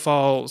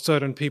profile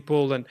certain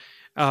people, and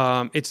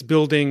it's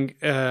building,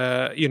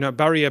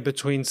 barrier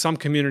between some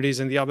communities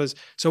and the others.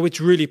 So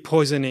it's really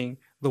poisoning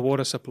the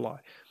water supply.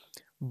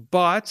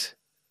 But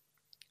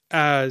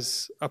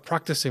as a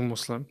practicing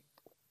Muslim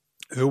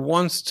who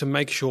wants to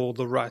make sure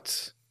the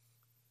rats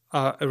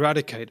are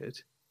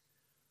eradicated,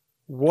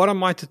 what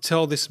am I to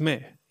tell this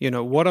mayor?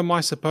 What am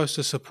I supposed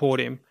to support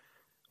him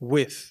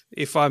with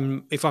if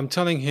I'm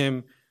telling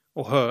him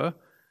or her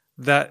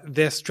that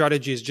their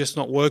strategy is just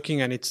not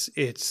working and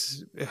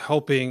it's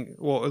helping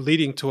or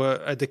leading to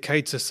a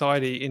decayed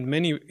society in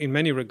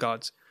many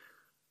regards?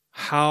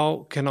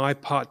 How can I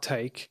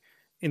partake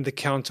in the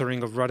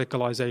countering of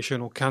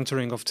radicalization or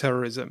countering of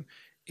terrorism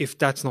if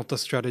that's not the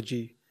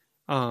strategy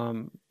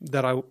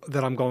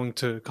that I'm going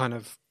to kind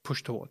of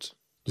push towards?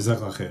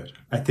 Jazakallah khair.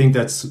 I think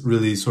that's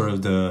really sort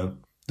of the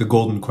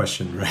golden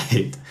question,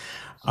 right?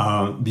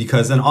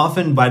 Because, and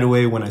often, by the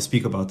way, when I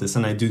speak about this,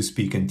 and I do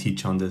speak and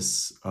teach on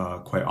this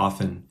quite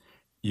often,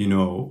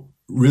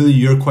 really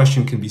your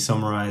question can be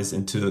summarized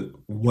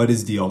into what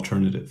is the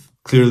alternative?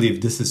 Clearly,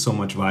 if this is so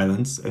much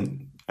violence,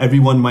 and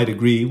everyone might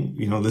agree,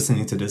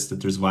 listening to this,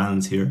 that there's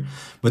violence here,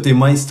 but they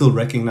might still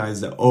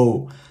recognize that,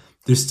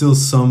 there's still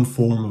some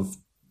form of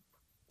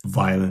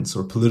violence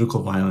or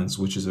political violence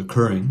which is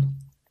occurring.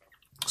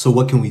 So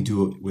what can we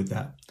do with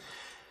that?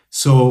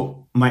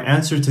 So my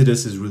answer to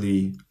this is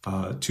really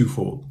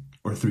twofold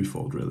or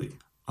threefold, really.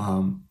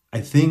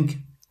 I think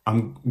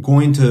I'm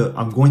going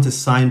to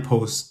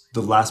signpost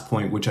the last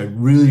point, which I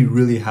really,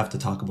 really have to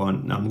talk about.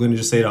 And I'm going to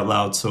just say it out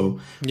loud so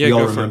we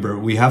all remember.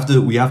 We have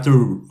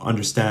to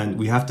understand.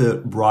 We have to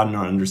broaden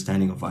our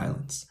understanding of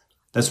violence.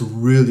 That's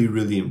really,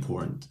 really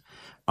important.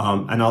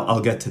 And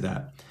I'll get to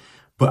that.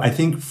 But I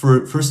think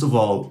first of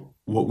all,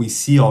 what we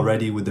see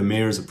already with the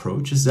mayor's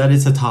approach is that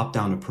it's a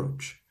top-down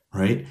approach,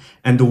 right?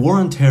 And the war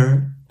on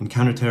terror and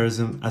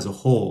counterterrorism as a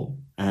whole,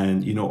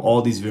 and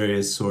all these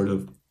various sort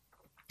of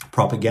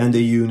propaganda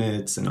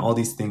units and all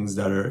these things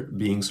that are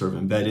being sort of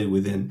embedded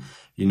within,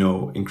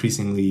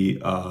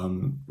 increasingly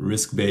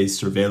risk-based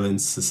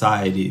surveillance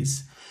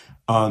societies.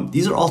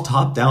 These are all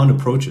top-down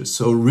approaches.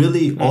 So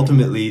really,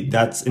 ultimately,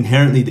 that's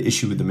inherently the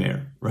issue with the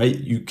mayor, right?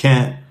 You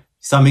can't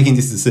stop making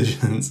these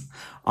decisions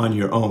on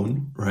your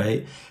own,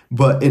 right?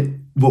 But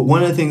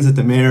one of the things that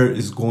the mayor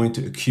is going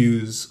to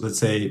accuse, let's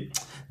say,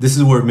 this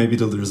is where maybe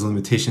there's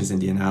limitations in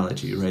the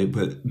analogy, right?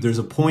 But there's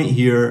a point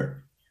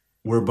here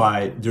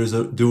whereby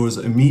there was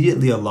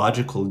immediately a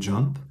logical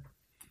jump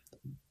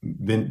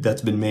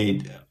that's been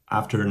made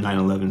after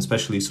 9/11,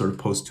 especially sort of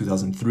post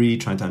 2003,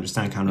 trying to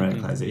understand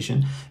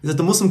counter-radicalization, is that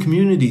the Muslim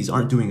communities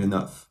aren't doing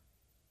enough,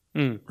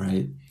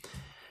 right?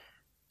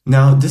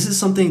 Now, this is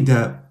something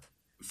that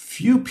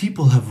few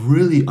people have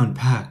really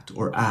unpacked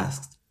or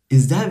asked.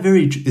 Is that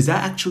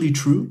actually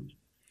true?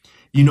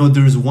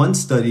 There's one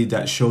study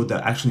that showed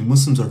that actually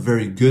Muslims are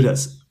very good at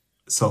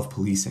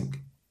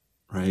self-policing,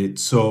 right?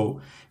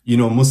 So,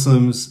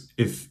 Muslims,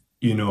 if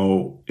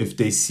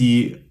they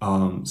see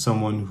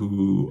someone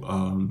who,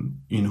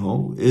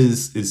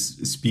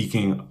 is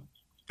speaking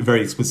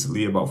very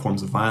explicitly about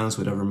forms of violence,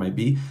 whatever it might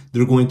be,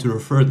 they're going to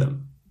refer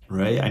them,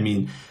 right? I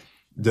mean,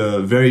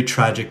 the very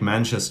tragic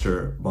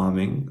Manchester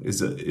bombing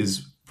is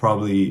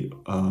probably,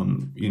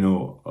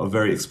 a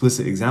very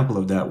explicit example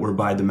of that,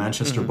 whereby the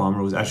Manchester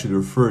bomber was actually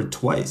referred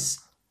twice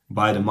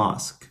by the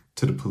mosque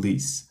to the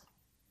police.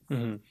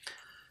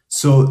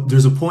 So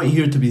there's a point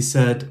here to be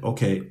said,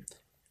 okay,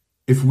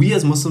 if we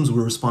as Muslims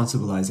were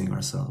responsibilizing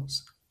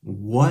ourselves,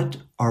 what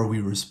are we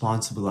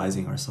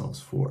responsibilizing ourselves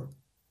for,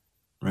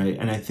 right?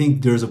 And I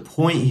think there's a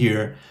point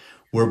here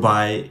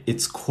whereby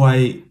it's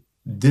quite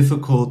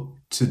difficult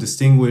to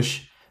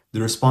distinguish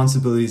the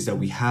responsibilities that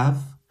we have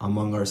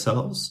among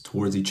ourselves,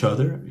 towards each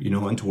other,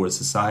 and towards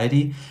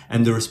society,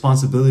 and the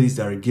responsibilities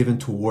that are given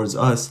towards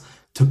us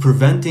to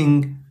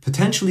preventing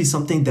potentially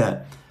something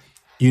that,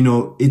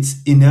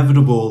 it's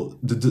inevitable,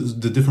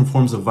 the different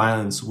forms of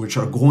violence which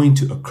are going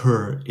to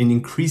occur in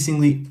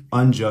increasingly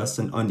unjust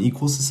and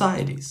unequal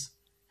societies.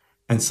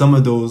 And some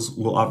of those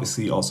will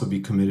obviously also be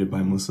committed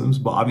by Muslims,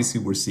 but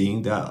obviously we're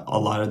seeing that a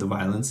lot of the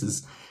violence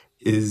is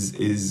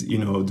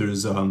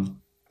there's a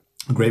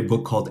great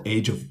book called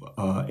Age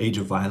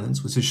of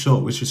Violence, which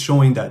is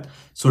showing that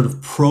sort of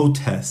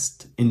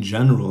protest in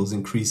general is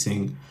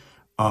increasing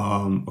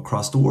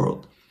across the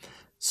world.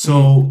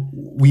 So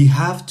we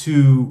have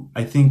to,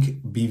 I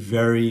think, be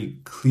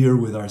very clear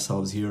with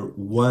ourselves here.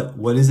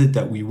 What is it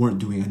that we weren't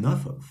doing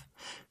enough of?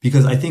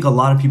 Because I think a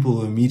lot of people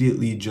will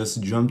immediately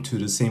just jump to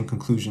the same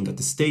conclusion that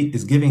the state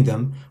is giving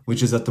them,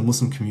 which is that the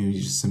Muslim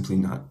community just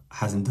simply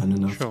hasn't done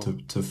enough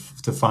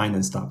to find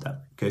and stop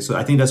that. Okay, so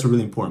I think that's a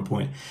really important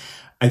point.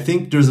 I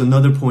think there's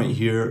another point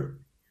here.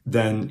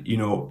 Then,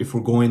 if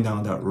we're going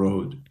down that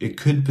road, it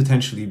could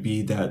potentially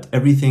be that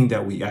everything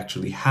that we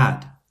actually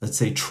had, let's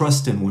say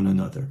trust in one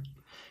another,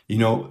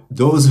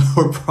 those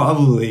are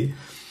probably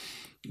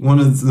one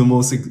of the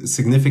most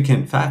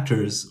significant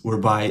factors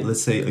whereby,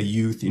 let's say, a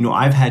youth,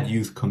 I've had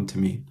youth come to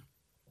me.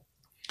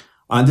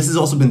 And this has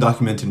also been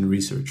documented in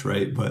research,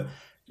 right? But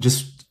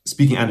just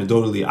speaking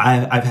anecdotally,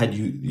 I've had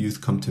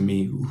youth come to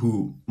me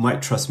who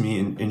might trust me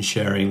in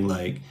sharing,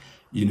 like,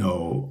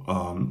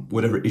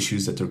 whatever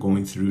issues that they're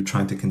going through,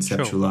 trying to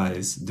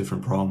conceptualize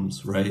different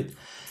problems, right?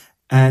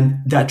 And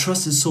that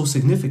trust is so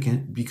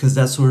significant because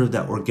that's sort of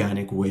that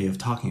organic way of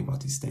talking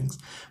about these things.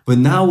 But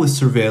now with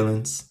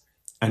surveillance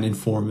and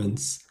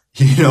informants,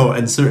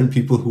 and certain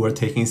people who are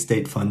taking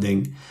state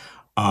funding,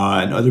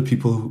 and other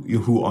people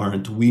who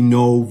aren't, we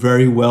know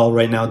very well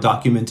right now,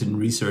 documented in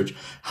research,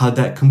 how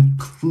that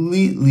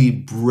completely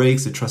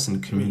breaks the trust in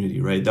the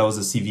community, right? That was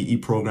a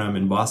CVE program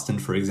in Boston,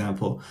 for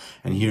example,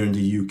 and here in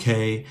the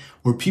UK,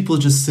 where people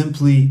just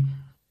simply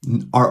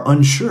are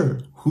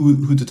unsure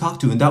who to talk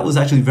to. And that was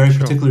actually very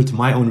particular to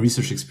my own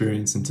research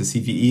experience into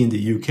CVE in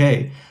the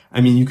UK. I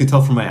mean, you can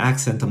tell from my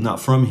accent, I'm not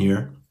from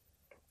here.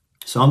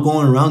 So I'm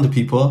going around to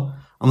people.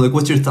 I'm like,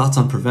 what's your thoughts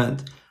on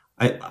Prevent?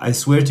 I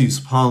swear to you,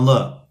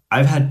 subhanAllah,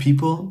 I've had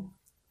people,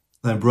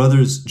 my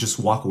brothers, just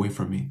walk away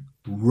from me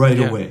right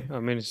away. I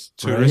mean, it's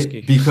too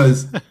risky.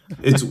 Because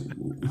it's,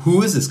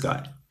 who is this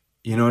guy?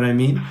 You know what I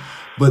mean?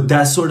 But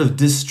that sort of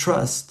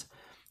distrust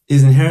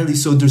is inherently,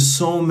 so there's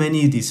so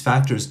many of these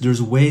factors. There's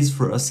ways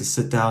for us to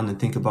sit down and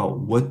think about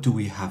what do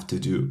we have to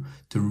do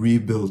to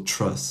rebuild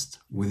trust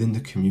within the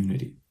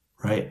community,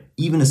 right?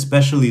 Even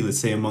especially, let's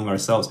say, among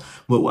ourselves,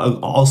 but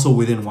also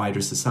within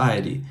wider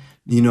society,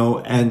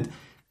 and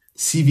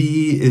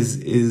CVE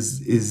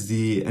is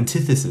the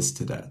antithesis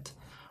to that.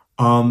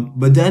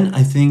 But then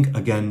I think,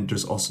 again,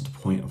 there's also the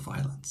point of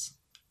violence.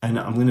 And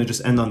I'm going to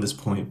just end on this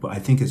point, but I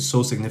think it's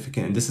so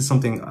significant. And this is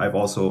something I've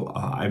also,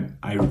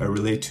 I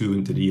relate to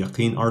into the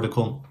Yaqeen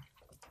article,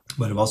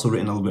 but I've also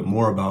written a little bit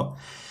more about.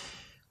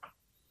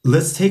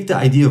 Let's take the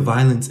idea of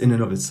violence in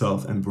and of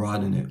itself and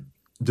broaden it.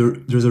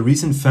 There's a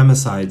recent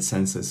femicide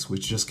census,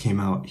 which just came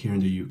out here in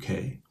the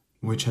UK,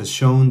 which has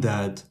shown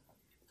that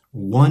a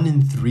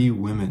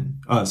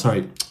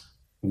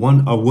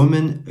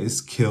woman is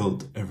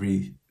killed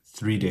every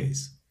 3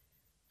 days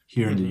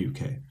here in the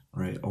UK,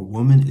 right? A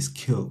woman is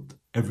killed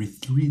every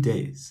 3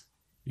 days,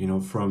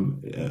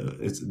 from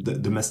it's the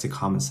domestic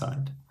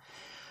homicide.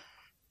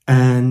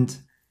 And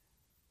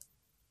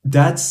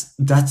that's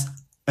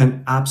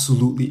an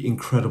absolutely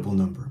incredible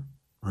number,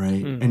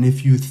 right? And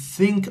if you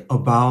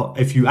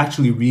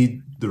actually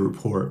read the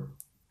report,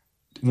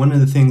 one of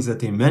the things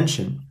that they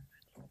mention,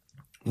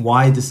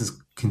 why this is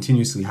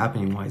continuously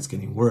happening, why it's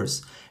getting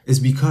worse, is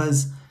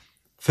because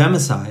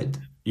femicide,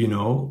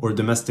 or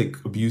domestic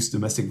abuse,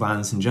 domestic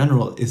violence in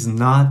general, is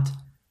not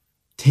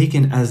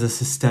taken as a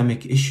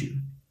systemic issue,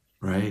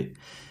 right?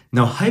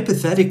 Now,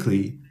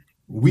 hypothetically,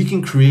 we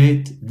can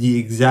create the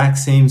exact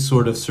same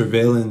sort of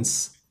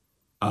surveillance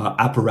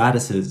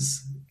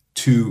apparatuses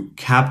to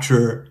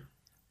capture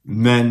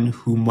men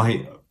who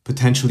might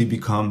potentially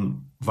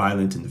become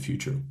violent in the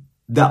future.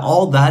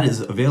 All that is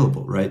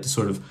available, right? The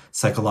sort of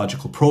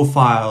psychological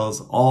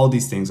profiles, all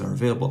these things are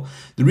available.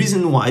 The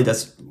reason why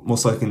that's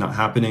most likely not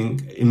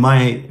happening, in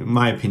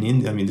my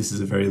opinion, I mean, this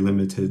is a very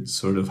limited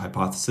sort of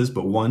hypothesis,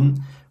 but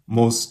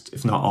most,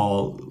 if not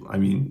all, I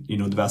mean,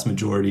 the vast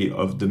majority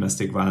of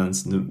domestic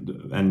violence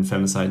and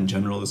femicide in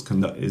general is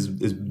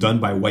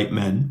done by white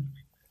men.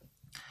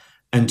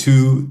 And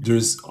two,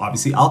 there's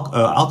obviously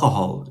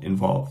alcohol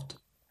involved,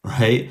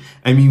 right?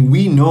 I mean,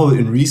 we know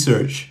in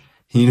research,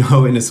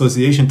 in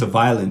association to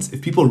violence,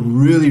 if people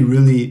really,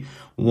 really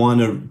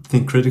want to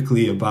think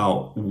critically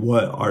about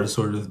what are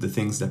sort of the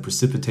things that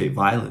precipitate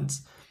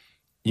violence,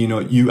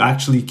 you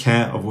actually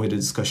can't avoid a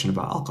discussion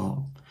about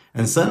alcohol.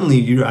 And suddenly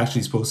you're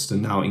actually supposed to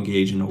now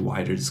engage in a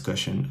wider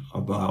discussion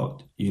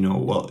about,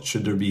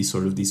 should there be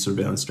sort of these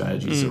surveillance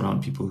strategies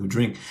around people who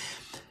drink?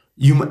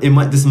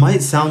 This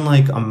might sound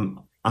like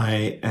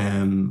I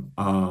am,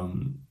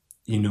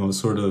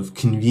 sort of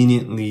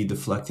conveniently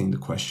deflecting the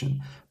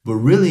question, but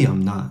really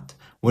I'm not.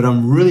 What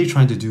I'm really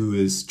trying to do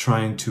is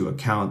trying to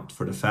account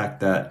for the fact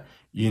that,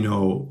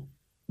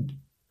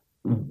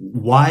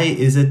 why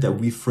is it that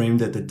we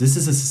framed it that this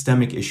is a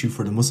systemic issue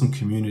for the Muslim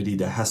community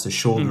that has to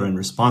shoulder and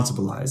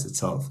responsibilize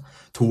itself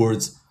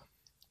towards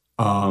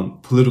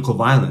political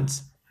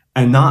violence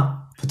and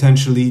not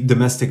potentially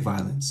domestic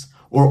violence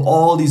or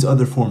all these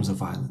other forms of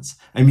violence?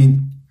 I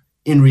mean,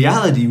 in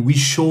reality, we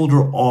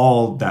shoulder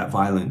all that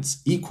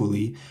violence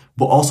equally,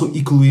 but also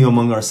equally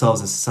among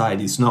ourselves as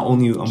society. It's not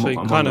only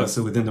among us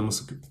within the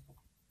Muslim community.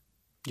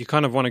 You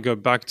kind of want to go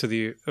back to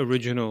the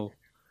original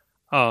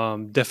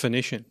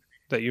definition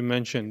that you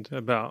mentioned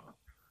about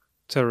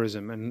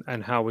terrorism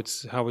and how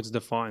it's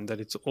defined, that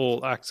it's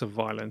all acts of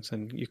violence,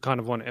 and you kind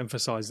of want to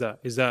emphasize that.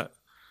 Is that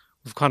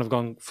we've kind of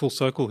gone full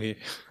circle here?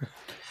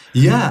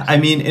 Yeah, I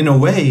mean, in a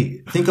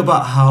way, think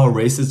about how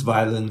racist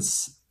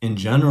violence in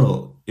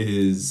general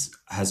is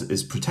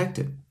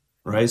protected,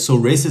 right? So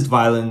racist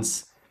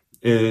violence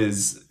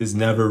is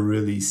never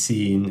really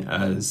seen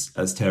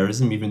as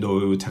terrorism, even though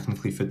it would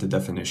technically fit the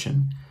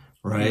definition,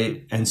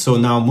 right? And so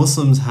now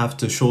Muslims have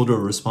to shoulder a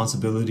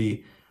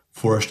responsibility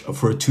for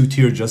a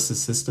two-tier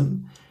justice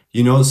system,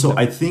 So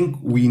I think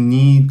we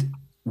need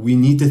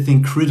to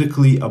think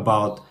critically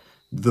about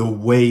the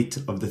weight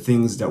of the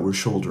things that we're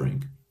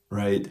shouldering,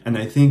 right? And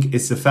I think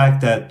it's the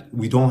fact that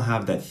we don't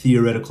have that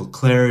theoretical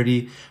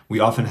clarity. We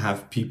often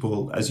have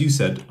people, as you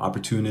said,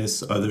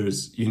 opportunists,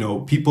 others,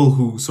 people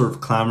who sort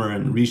of clamor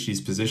and reach these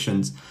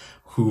positions,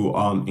 who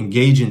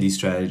engage in these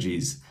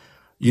strategies.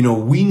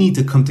 We need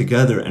to come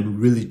together and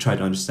really try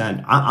to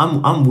understand.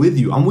 I'm with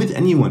you. I'm with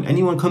anyone.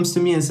 Anyone comes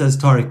to me and says,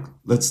 Tariq,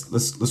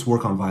 let's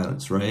work on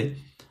violence, right?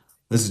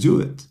 Let's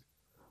do it.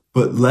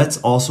 But let's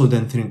also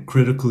then think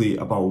critically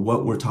about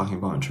what we're talking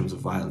about in terms of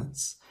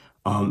violence,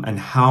 and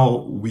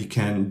how we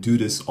can do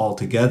this all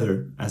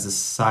together as a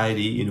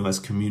society, as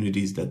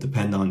communities that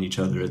depend on each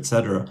other,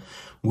 etc.,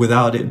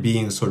 without it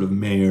being sort of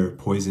mayor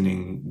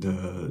poisoning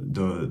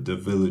the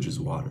village's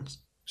waters.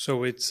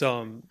 So it's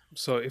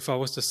so if I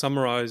was to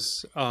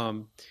summarize,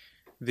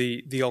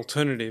 the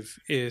alternative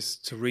is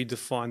to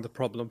redefine the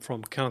problem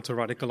from counter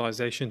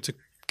radicalization to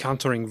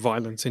countering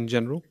violence in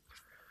general.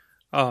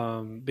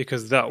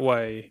 Because that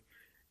way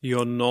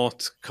you're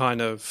not kind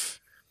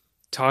of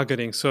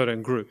targeting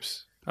certain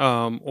groups,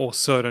 or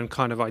certain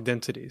kind of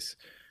identities,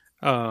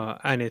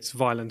 and it's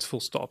violence full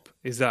stop.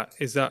 Is that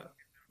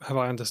have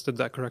I understood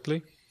that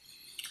correctly?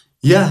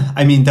 Yeah,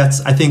 I mean that's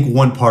I think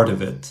one part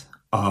of it.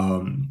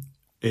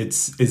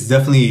 It's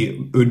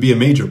definitely it would be a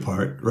major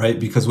part, right?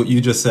 Because what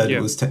you just said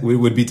was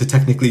would be to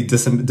technically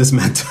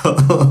dismantle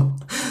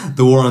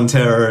the war on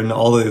terror and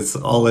all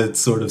its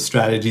sort of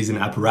strategies and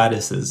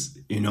apparatuses.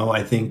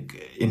 I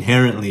think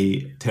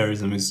inherently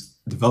terrorism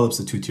develops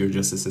a two-tier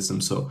justice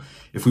system. So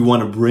if we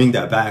want to bring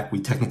that back, we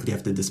technically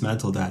have to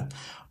dismantle that.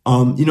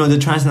 The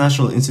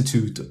Transnational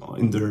Institute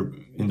in their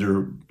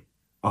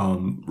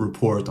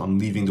report on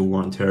leaving the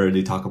war on terror,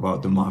 they talk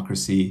about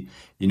democracy.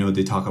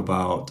 They talk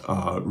about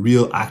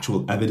real,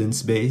 actual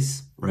evidence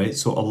base, right?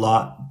 So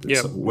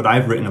so what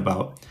I've written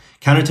about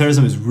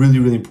counterterrorism is really,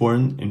 really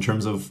important in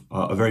terms of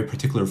a very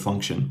particular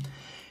function,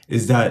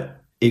 is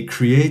that it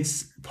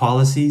creates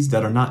policies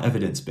that are not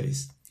evidence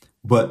based,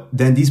 but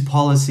then these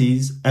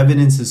policies,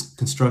 evidence is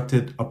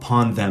constructed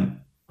upon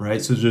them,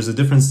 right? So there's a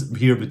difference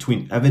here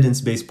between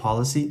evidence-based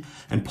policy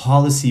and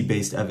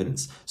policy-based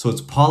evidence. So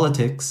it's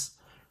politics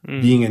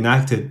being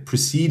enacted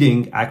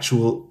preceding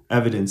actual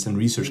evidence and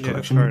research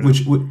collection,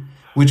 which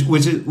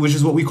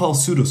is what we call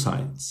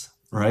pseudoscience,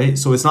 right?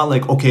 So it's not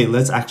like, okay,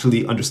 let's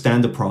actually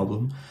understand the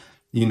problem,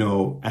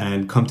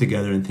 and come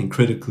together and think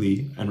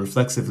critically and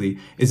reflexively.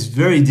 It's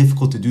very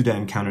difficult to do that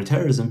in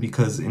counterterrorism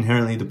because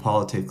inherently the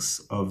politics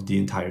of the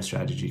entire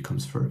strategy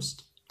comes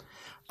first.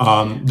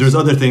 There's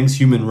other things,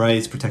 human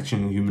rights,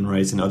 protection of human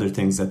rights, and other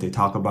things that they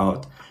talk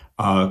about,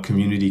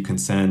 community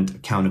consent,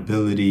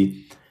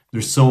 accountability.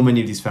 There's so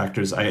many of these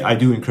factors. I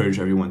do encourage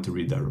everyone to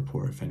read that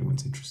report if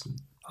anyone's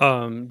interested.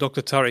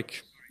 Dr.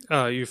 Tariq,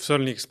 you've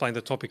certainly explained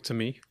the topic to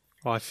me.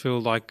 I feel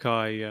like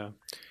I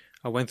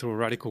went through a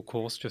radical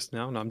course just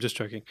now. No, I'm just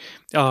joking.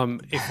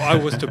 If I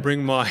was to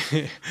bring my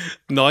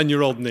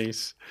 9-year-old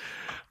niece,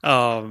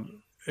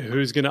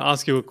 who's going to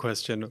ask you a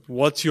question,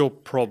 what's your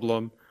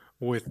problem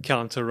with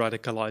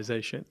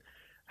counter-radicalization?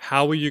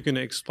 How are you going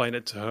to explain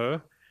it to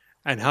her?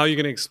 And how are you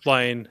going to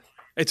explain...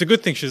 It's a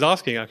good thing she's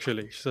asking,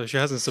 actually, so she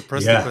hasn't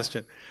suppressed the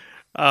question.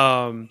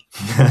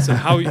 So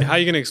how are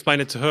you going to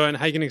explain it to her, and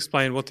how are you going to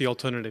explain what the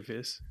alternative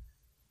is?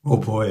 Oh,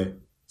 boy.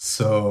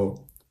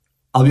 So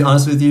I'll be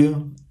honest with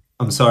you.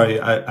 I'm sorry.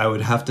 I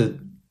would have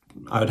to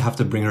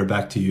bring her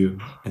back to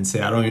you and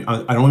say I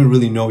don't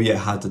really know yet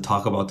how to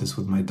talk about this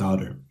with my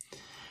daughter.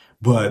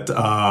 But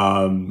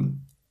I'll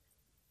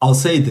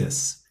say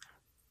this.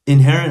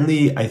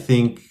 Inherently, I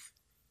think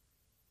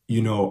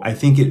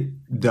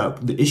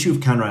the issue of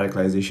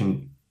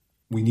counter-radicalization,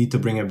 we need to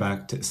bring it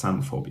back to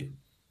Islamophobia,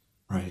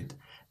 right?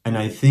 And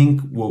I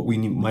think what we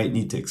might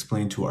need to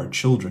explain to our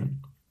children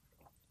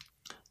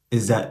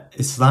is that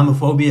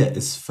Islamophobia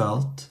is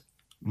felt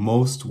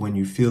most when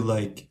you feel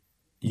like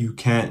you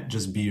can't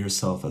just be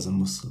yourself as a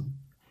Muslim,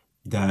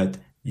 that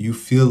you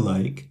feel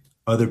like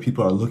other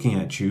people are looking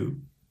at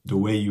you the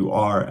way you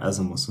are as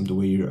a Muslim, the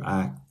way you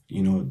act,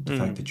 the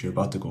fact that you're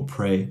about to go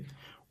pray,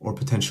 or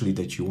potentially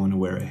that you want to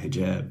wear a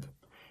hijab.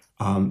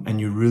 And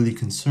you're really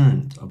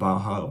concerned about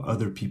how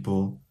other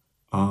people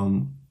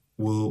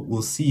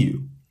will see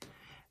you.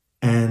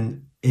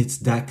 And it's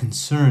that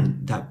concern,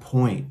 that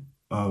point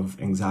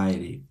of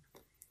anxiety.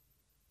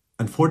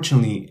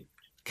 Unfortunately,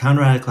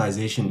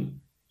 counter-radicalization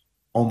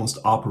almost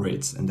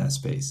operates in that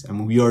space. I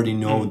mean, we already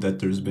know that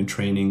there's been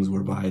trainings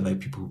whereby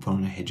like people who put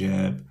on a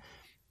hijab,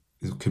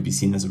 it could be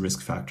seen as a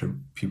risk factor,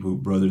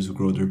 brothers who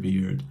grow their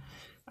beard.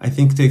 I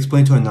think to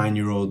explain to a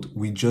 9-year-old,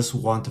 we just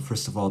want to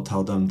first of all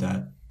tell them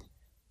that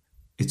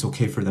it's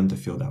okay for them to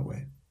feel that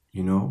way.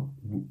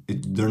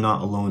 They're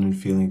not alone in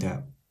feeling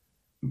that.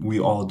 We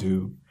all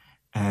do.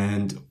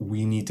 And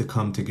we need to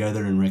come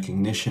together in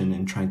recognition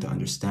and trying to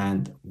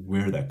understand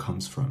where that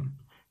comes from.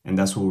 And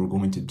that's what we're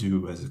going to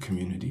do as a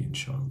community,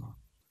 inshallah.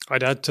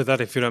 I'd add to that,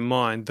 if you don't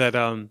mind, that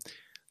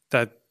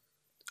that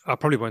I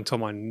probably won't tell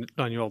my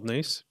 9-year-old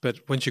niece, but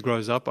when she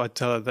grows up, I'd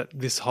tell her that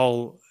this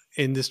whole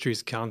industry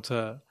is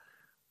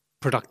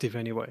counterproductive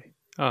anyway.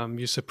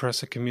 You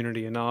suppress a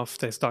community enough,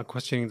 they start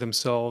questioning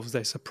themselves,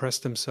 they suppress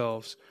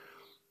themselves,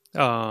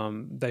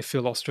 they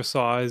feel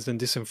ostracized and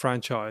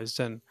disenfranchised,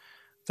 and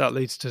that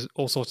leads to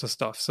all sorts of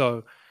stuff.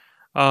 So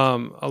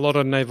a lot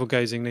of navel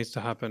gazing needs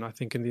to happen, I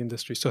think, in the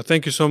industry. So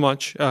thank you so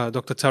much,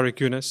 Dr. Tariq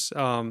Younis.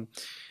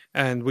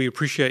 And we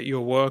appreciate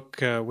your work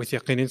with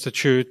Yaqeen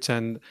Institute.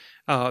 And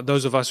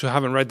those of us who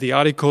haven't read the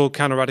article,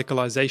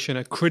 Counter-Radicalization,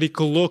 a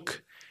critical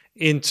look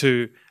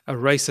into a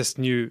racist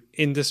new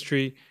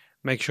industry,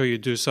 make sure you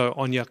do so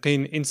on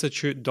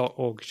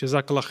yaqeeninstitute.org.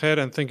 Jazakallah khair,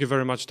 and thank you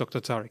very much,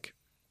 Dr. Tariq.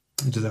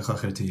 Jazakallah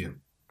khair to you.